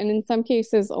travel, and in some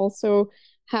cases also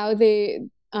how they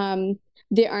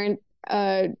aren't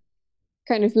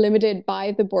kind of limited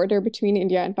by the border between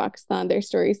India and Pakistan. There's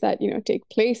stories that take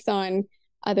place on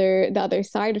the other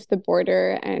side of the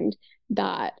border, and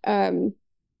that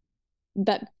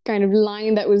that kind of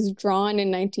line that was drawn in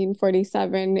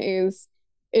 1947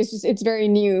 it's very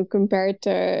new compared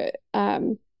to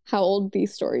how old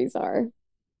these stories are.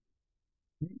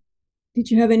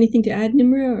 Did you have anything to add,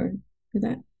 Nimra, or for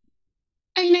that?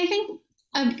 I mean, I think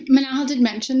Manahil did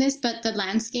mention this, but the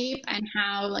landscape and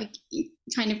how like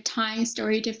kind of tying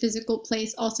story to physical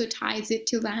place also ties it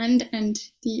to land and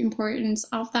the importance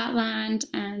of that land.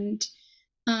 And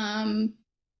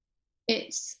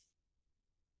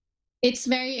it's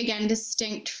very, again,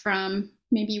 distinct from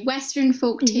maybe Western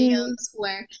folk Mm-hmm. tales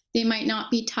where they might not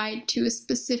be tied to a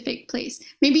specific place.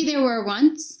 Maybe there were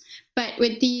once, but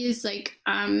with these, like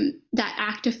that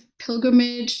act of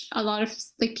pilgrimage, a lot of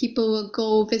like people will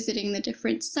go visiting the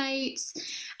different sites,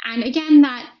 and again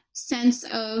that sense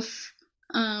of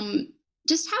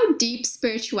just how deep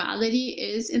spirituality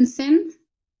is in Sindh,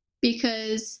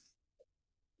 because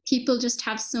people just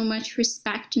have so much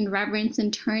respect and reverence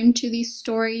and turn to these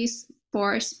stories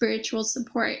for spiritual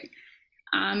support,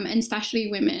 and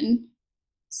especially women.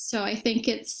 So I think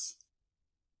it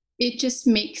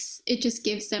just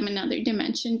gives them another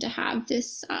dimension to have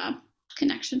this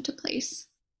connection to place.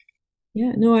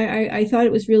 Yeah, no, I thought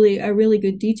it was really a really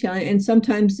good detail. And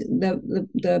sometimes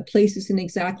the place isn't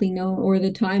exactly known or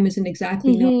the time isn't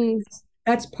exactly known. Mm-hmm.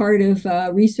 That's part of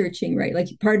researching, right? Like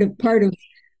part of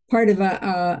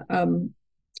a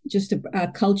just a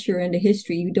culture and a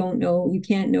history. You don't know, you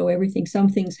can't know everything. Some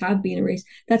things have been erased.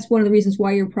 That's one of the reasons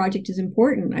why your project is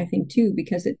important, I think, too,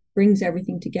 because it brings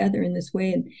everything together in this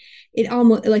way. And it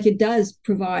almost like it does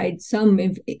provide some,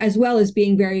 as well as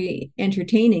being very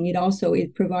entertaining, it also is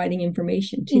providing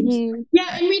information too. Mm-hmm.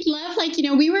 Yeah, and we'd love, like,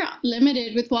 we were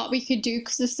limited with what we could do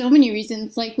because of so many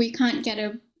reasons. Like, we can't get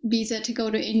a visa to go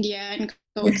to India and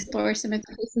go Yeah. explore some of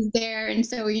the places there. And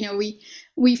so,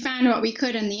 we found what we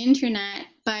could on the internet.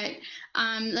 But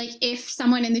like, if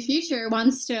someone in the future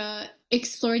wants to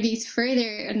explore these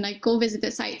further and like go visit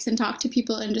the sites and talk to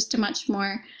people in just a much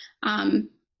more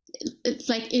it's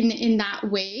like in that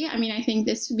way, I mean, I think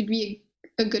this would be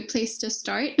a good place to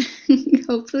start, Yeah.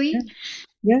 hopefully.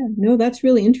 Yeah, no, that's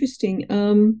really interesting.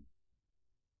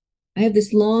 I have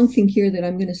this long thing here that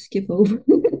I'm going to skip over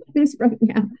this right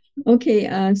now. Okay,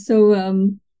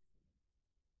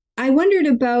 I wondered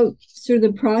about sort of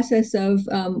the process of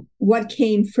what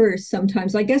came first.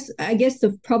 Sometimes, I guess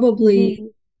the probably Mm-hmm.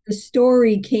 the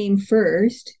story came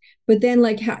first, but then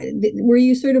like, were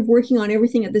you sort of working on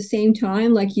everything at the same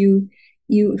time? Like you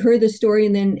heard the story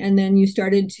and then you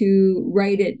started to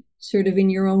write it sort of in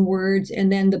your own words,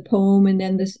 and then the poem, and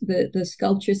then the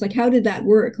sculptures. Like, how did that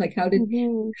work? Like,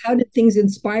 Mm-hmm. how did things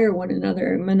inspire one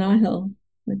another? Manahil,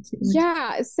 let's see.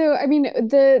 Yeah, so I mean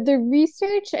the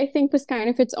research I think was kind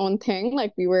of its own thing.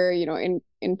 Like we were,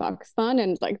 in Pakistan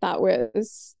and like that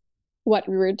was what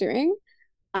we were doing.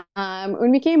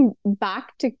 When we came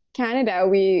back to Canada,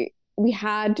 we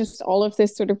had just all of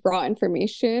this sort of raw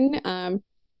information,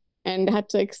 and had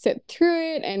to like sit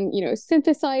through it and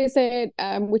synthesize it,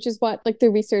 which is what like the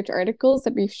research articles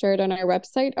that we've shared on our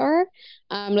website are.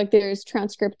 Like there's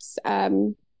transcripts,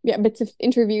 yeah, bits of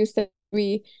interviews that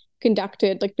we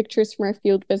conducted, like pictures from our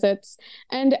field visits,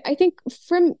 and I think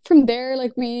from there,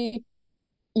 like we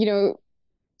you know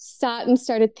sat and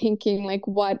started thinking like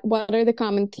what are the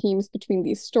common themes between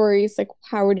these stories, like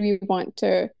how would we want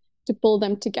to pull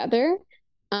them together.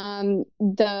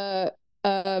 The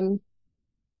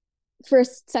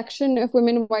first section of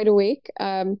Women Wide Awake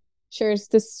shares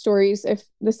the stories of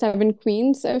the seven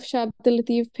queens of Shab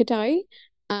Latif Pitai.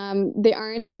 They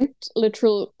aren't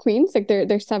literal queens, like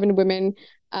they're seven women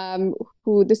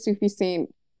who the Sufi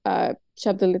saint Shab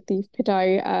Latif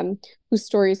Pitai, whose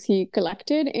stories he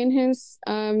collected in his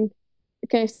kind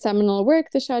of seminal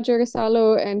work, the Shajur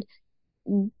Risalo, and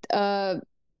uh,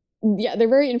 yeah, they're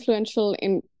very influential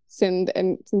in Sindh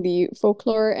and Sindhi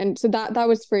folklore. And so that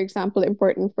was, for example,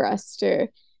 important for us to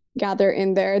gather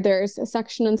in there. There's a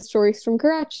section on stories from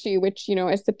Karachi, which,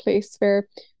 is the place where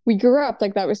we grew up.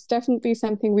 Like that was definitely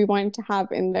something we wanted to have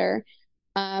in there.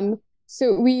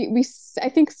 So we I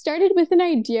think started with an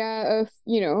idea of,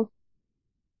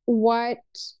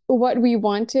 what we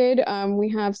wanted. We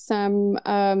have some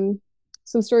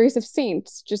stories of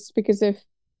saints just because of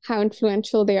how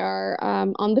influential they are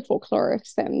on the folklore of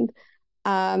Sindh.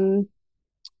 Um,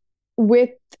 with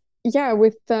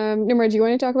with Nimra, do you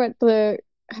want to talk about the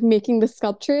making the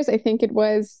sculptures? I think it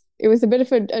was a bit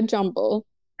of a jumble.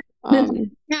 Yeah,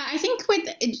 I think with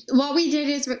what we did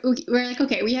is we're like,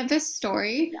 okay, we have this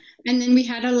story, and then we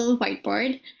had a little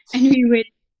whiteboard,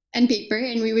 and paper,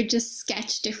 and we would just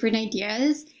sketch different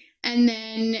ideas, and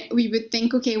then we would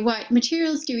think, okay, what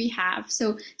materials do we have?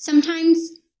 So sometimes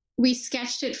we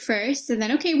sketched it first, and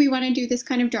then okay, we want to do this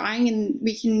kind of drawing, and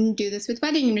we can do this with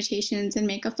wedding invitations and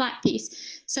make a flat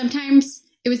piece. Sometimes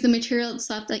it was the material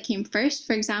itself that came first.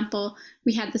 For example,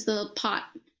 we had this little pot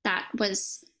that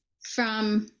was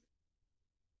from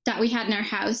that we had in our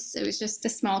house. It was just a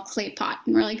small clay pot.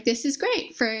 And we're like, this is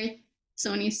great for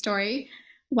Sony's story.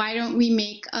 Why don't we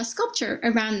make a sculpture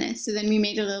around this? So then we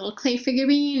made a little clay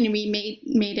figurine, and we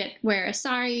made it wear a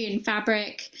sari and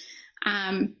fabric,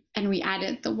 and we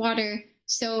added the water.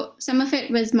 So some of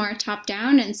it was more top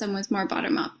down and some was more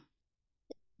bottom up.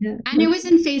 Yeah. And it was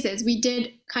in phases. We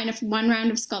did kind of one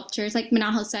round of sculptures. Like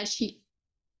Manahil said,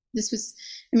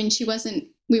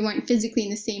 we weren't physically in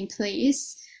the same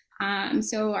place.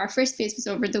 So our first phase was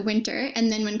over the winter.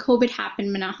 And then when COVID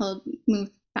happened, Manahil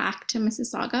moved back to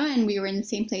Mississauga and we were in the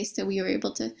same place. So we were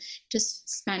able to just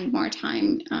spend more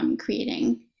time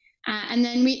creating. And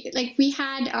then we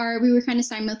were kind of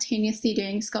simultaneously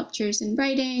doing sculptures and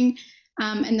writing.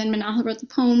 And then Manahil wrote the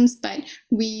poems, but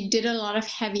we did a lot of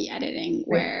heavy editing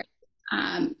where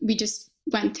we just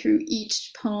went through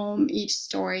each poem, each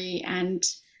story, and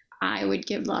I would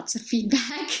give lots of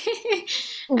feedback.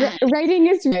 Writing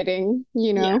is writing,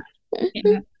 you know.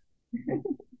 Yeah.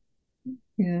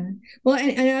 Yeah. Well,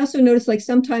 and I also noticed like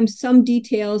sometimes some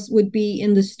details would be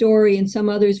in the story and some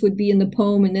others would be in the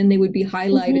poem and then they would be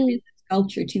highlighted in the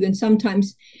sculpture too. And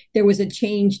sometimes there was a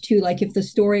change too, like if the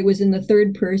story was in the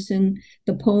third person,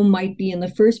 the poem might be in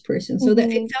the first person. So that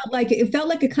it felt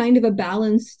like a kind of a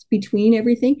balance between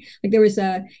everything. Like there was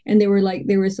a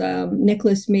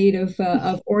necklace made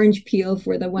of orange peel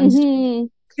for the one story.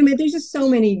 I mean, there's just so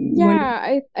many.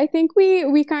 Yeah, I think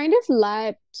we kind of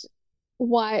let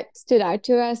what stood out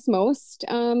to us most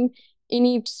in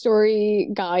each story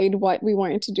guide what we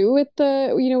wanted to do with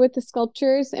the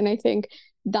sculptures. And I think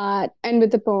that, and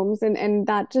with the poems, and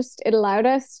that just, it allowed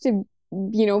us to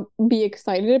be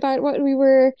excited about what we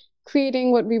were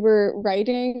creating, what we were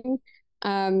writing,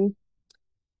 and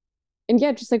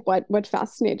yeah, just like what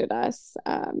fascinated us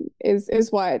is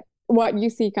what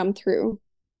you see come through.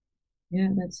 Yeah,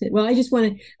 that's it. Well, I just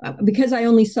want to, because I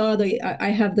only saw I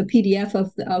have the PDF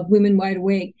of Women Wide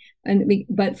Awake,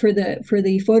 but for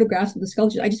the photographs of the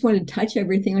sculptures, I just wanted to touch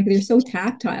everything. Like they're so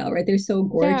tactile, right? They're so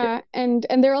gorgeous. Yeah, and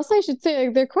they're also, I should say,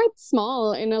 like, they're quite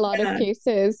small in a lot of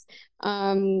cases.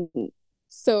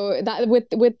 So that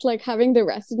with like having the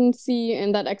residency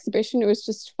and that exhibition, it was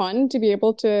just fun to be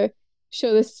able to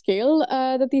show the scale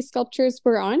that these sculptures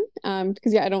were on.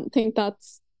 Because yeah, I don't think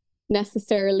that's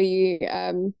necessarily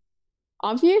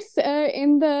obvious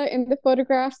in the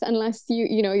photographs unless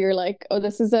you're like, oh,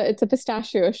 it's a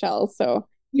pistachio shell, so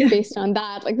based on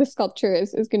that, like the sculpture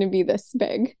is going to be this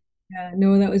big. Yeah,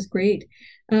 no, that was great.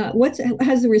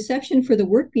 Has the reception for the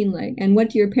work been like, and what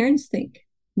do your parents think,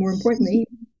 more importantly?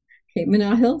 Okay,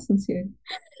 Manahil, since you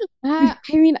I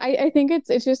mean, I think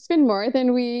it's just been more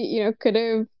than we could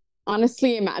have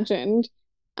honestly imagined.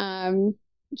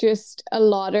 Just a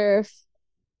lot of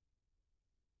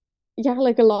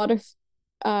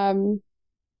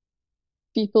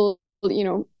people,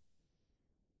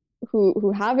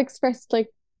 who have expressed like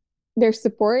their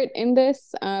support in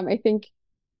this. I think,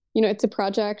 it's a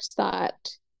project that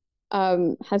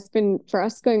has been for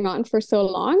us going on for so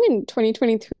long. In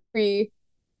 2023,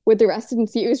 with the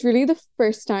residency, it was really the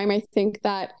first time I think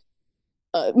that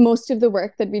most of the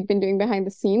work that we'd been doing behind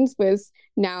the scenes was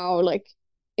now like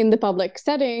in the public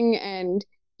setting, and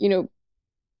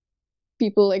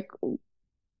people like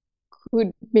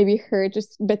who'd maybe heard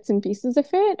just bits and pieces of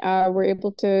it were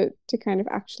able to kind of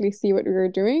actually see what we were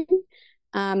doing.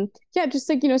 Yeah, just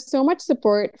like so much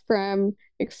support from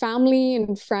like family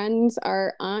and friends.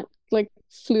 Our aunt like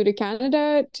flew to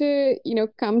Canada to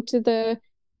come to the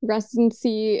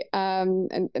residency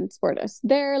and support us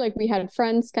there. Like we had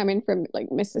friends come in from like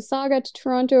Mississauga to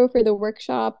Toronto for the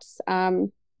workshops.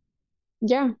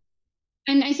 Yeah.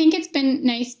 And I think it's been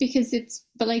nice because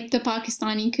but like the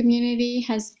Pakistani community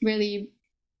has really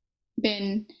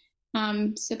been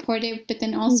supportive, but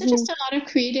then also just a lot of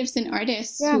creatives and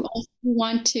artists who also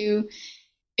want to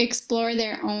explore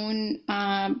their own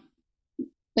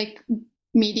like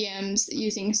mediums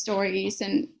using stories.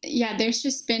 And yeah, there's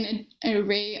just been an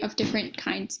array of different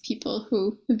kinds of people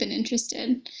who have been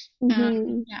interested.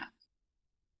 Yeah,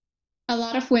 a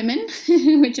lot of women,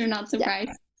 which are not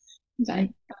surprised. But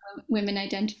women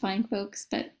identifying folks,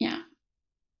 but yeah.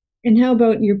 And how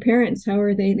about your parents? How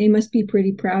are they? They must be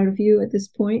pretty proud of you at this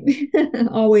point.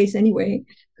 Always, anyway.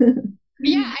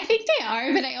 Yeah, I think they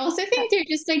are, but I also think they're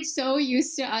just like so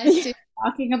used to us just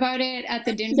talking about it at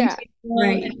the dinner table,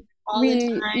 right? All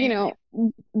the time.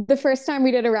 The first time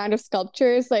we did a round of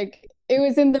sculptures, like it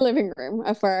was in the living room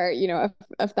of our,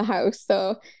 of the house.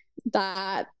 So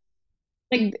that,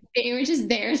 like, they were just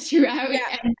there throughout.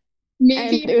 Yeah. And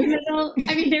maybe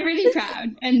I mean, they're really proud,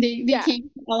 and they came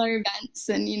to all our events,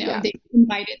 and they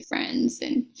invited friends,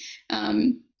 and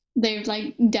they've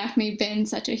like definitely been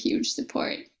such a huge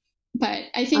support. But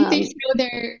I think they show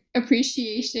their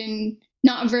appreciation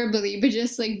not verbally, but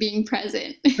just like being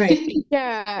present. Right.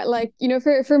 Yeah, like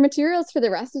for materials for the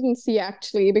residency,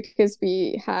 actually, because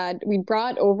we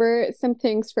brought over some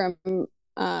things from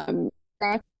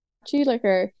Karachi, like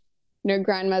our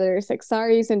grandmother's like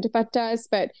saris and dupattas,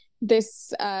 but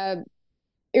this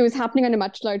it was happening on a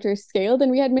much larger scale than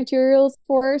we had materials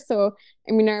for. So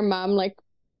I mean, our mom like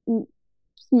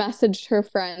messaged her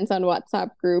friends on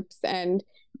WhatsApp groups, and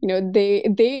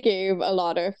they gave a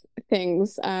lot of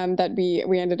things that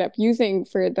we ended up using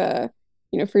for the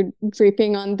for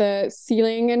draping on the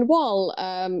ceiling and wall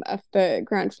of the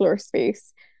ground floor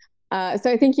space.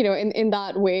 So I think in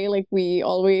that way, like, we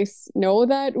always know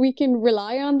that we can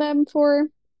rely on them for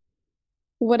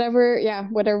whatever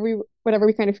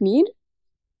we kind of need.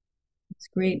 It's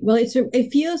great. Well,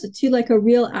 it feels too like a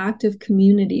real act of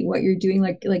community, what you're doing,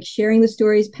 like sharing the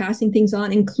stories, passing things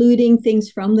on, including things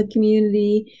from the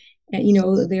community,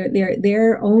 and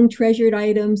their own treasured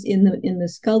items in the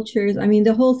sculptures. I mean,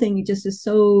 the whole thing just is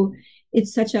so,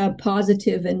 it's such a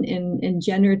positive and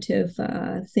generative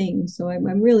thing. So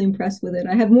I'm really impressed with it.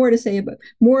 I have more to say, about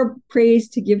more praise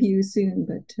to give you soon,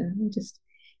 but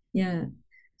yeah.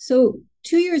 So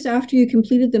 2 years after you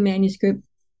completed the manuscript,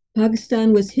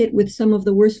 Pakistan was hit with some of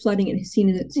the worst flooding it has seen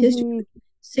in its history,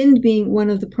 Sindh being one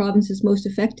of the provinces most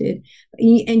affected.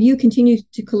 And you continue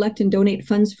to collect and donate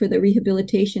funds for the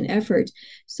rehabilitation effort.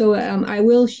 So I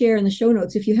will share in the show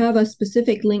notes, if you have a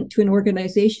specific link to an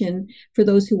organization for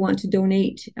those who want to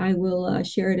donate, I will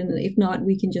share it. And if not,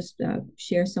 we can just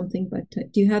share something. But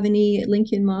do you have any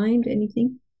link in mind,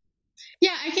 anything?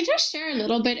 Yeah, I can just share a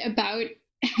little bit about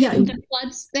the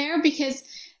floods there, because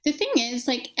the thing is,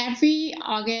 like, every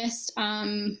August,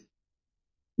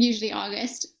 usually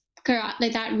August,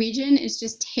 like, that region is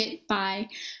just hit by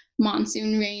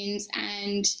monsoon rains,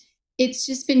 and it's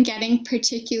just been getting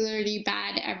particularly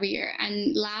bad every year.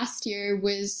 And last year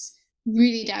was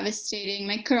really devastating.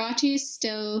 Like, Karachi is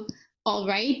still all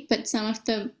right, but some of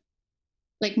the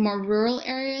like more rural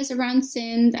areas around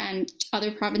Sindh and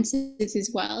other provinces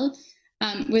as well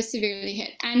was severely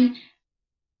hit. And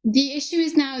the issue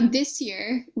is now, this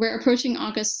year, we're approaching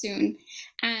August soon,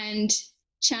 and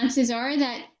chances are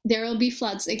that there will be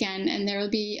floods again, and there will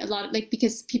be a lot of, like,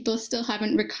 because people still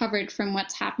haven't recovered from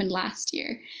what's happened last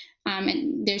year.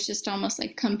 And there's just almost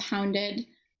like compounded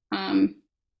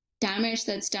damage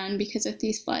that's done because of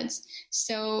these floods.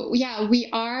 So yeah, we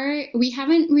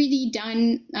haven't really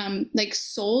done like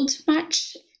sold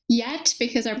much yet,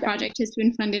 because our project has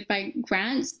been funded by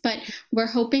grants, but we're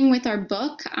hoping with our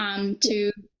book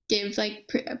to give like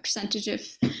a percentage of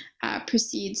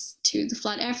proceeds to the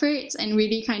flood efforts, and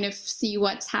really kind of see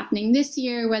what's happening this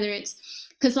year, whether it's,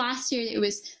 because last year it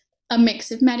was a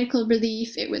mix of medical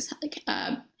relief, it was like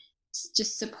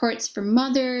just supports for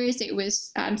mothers, it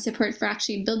was support for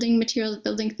actually building materials,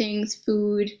 building things,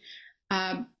 food,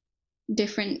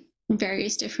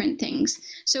 various different things.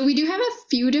 So we do have a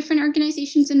few different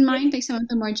organizations in mind, like some of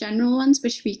the more general ones,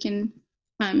 which we can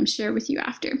share with you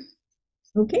after.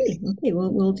 Okay,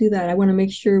 we'll do that. I want to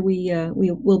make sure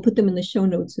we'll put them in the show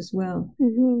notes as well.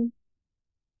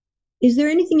 Is there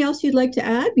anything else you'd like to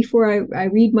add before I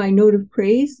read my note of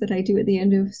praise that I do at the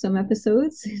end of some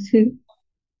episodes?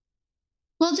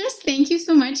 Well, just thank you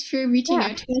so much for reaching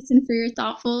out to us and for your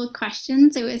thoughtful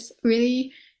questions. It was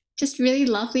really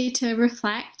lovely to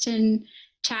reflect and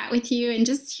chat with you, and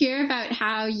just hear about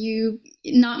how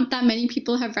not that many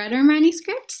people have read our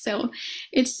manuscript. So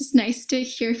it's just nice to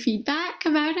hear feedback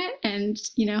about it, and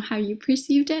how you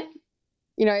perceived it.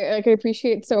 I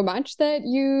appreciate so much that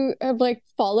you have like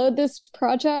followed this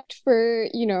project for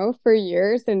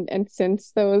years, and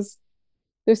since those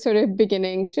sort of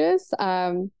beginning just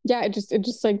it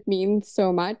just like means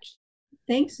so much.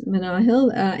 Thanks,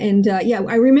 Manahil.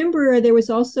 I remember there was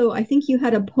also, I think you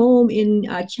had a poem in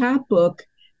a chapbook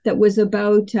that was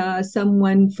about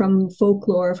someone from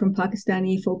folklore, from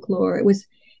Pakistani folklore. It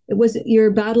was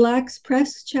your Battle Axe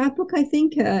Press chapbook, I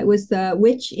think. It was the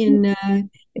witch in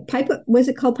Pipe. Was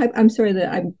it called Pipe? I'm sorry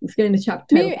that I'm forgetting the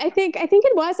chapter title. I think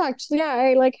it was actually. Yeah,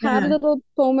 I had a little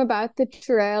poem about the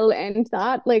trail, and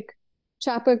that like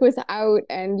chapbook was out,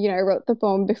 and I wrote the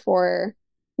poem before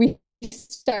we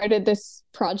started this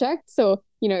project. So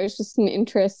it's just an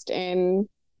interest in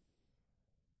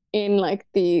like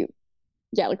the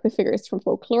figures from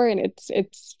folklore, and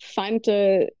it's fun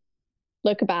to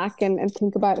look back and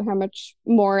think about how much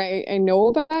more I know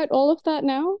about all of that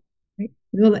now.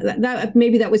 Well, that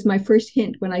maybe that was my first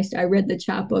hint when I read the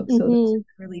chapbook. So that's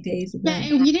early days of that.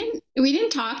 Yeah, and we didn't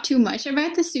talk too much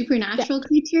about the supernatural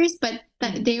creatures, but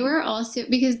that they were also,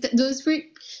 because those were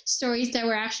stories that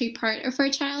were actually part of our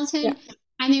childhood,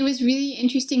 and it was really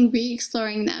interesting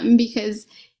re-exploring them, because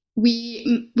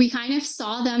we kind of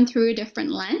saw them through a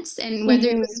different lens, and whether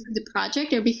it was for the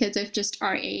project or because of just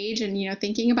our age and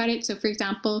thinking about it. So for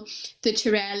example, the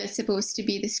Churel is supposed to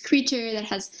be this creature that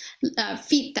has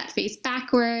feet that face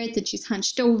backwards, and she's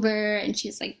hunched over, and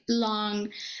she's like long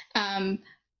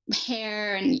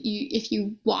hair, and if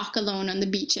you walk alone on the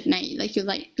beach at night, like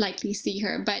you'll likely see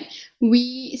her. But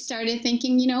we started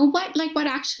thinking, what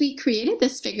actually created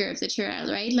this figure of the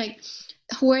Churel, right? Like,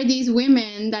 who are these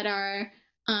women that are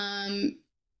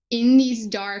in these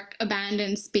dark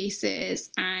abandoned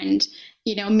spaces? And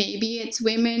maybe it's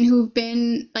women who've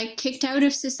been like kicked out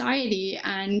of society,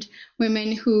 and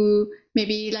women who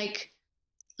maybe like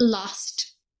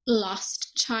lost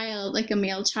child, like a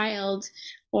male child,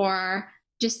 or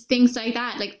just things like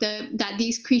that, like that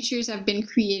these creatures have been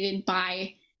created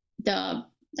by the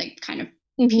like kind of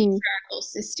patriarchal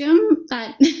system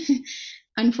that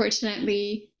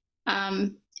unfortunately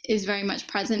is very much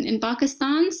present in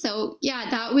Pakistan. So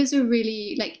yeah, that was a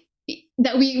really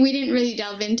that we didn't really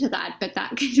delve into that, but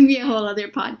that could be a whole other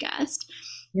podcast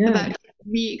about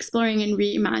re-exploring and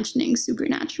reimagining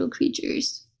supernatural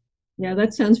creatures. Yeah,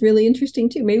 that sounds really interesting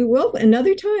too. Maybe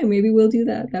another time, maybe we'll do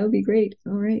that. That would be great.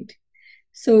 All right.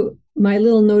 So my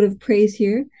little note of praise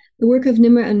here. The work of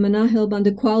Nimra and Manahil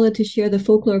Bandukwala to share the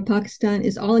folklore of Pakistan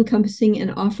is all-encompassing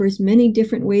and offers many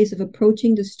different ways of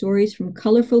approaching the stories, from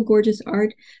colorful, gorgeous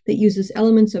art that uses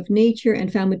elements of nature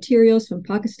and found materials from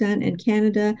Pakistan and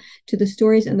Canada, to the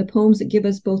stories and the poems that give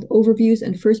us both overviews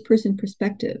and first-person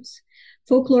perspectives.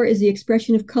 Folklore is the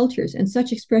expression of cultures, and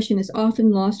such expression is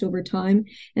often lost over time,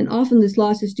 and often this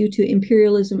loss is due to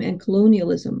imperialism and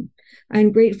colonialism.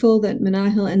 I'm grateful that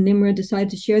Manahil and Nimra decided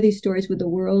to share these stories with the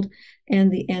world and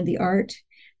the art.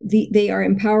 They are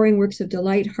empowering works of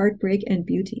delight, heartbreak, and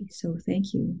beauty. So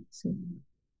thank you.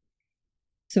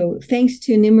 So thanks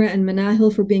to Nimra and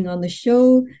Manahil for being on the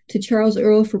show, to Charles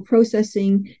Earl for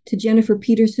processing, to Jennifer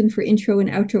Peterson for intro and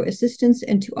outro assistance,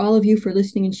 and to all of you for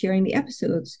listening and sharing the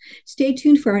episodes. Stay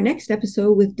tuned for our next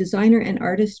episode with designer and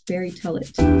artist Barry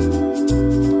Tullett.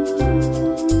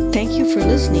 Thank you for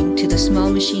listening to The Small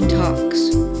Machine Talks.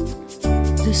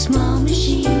 The Small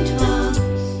Machine Talks.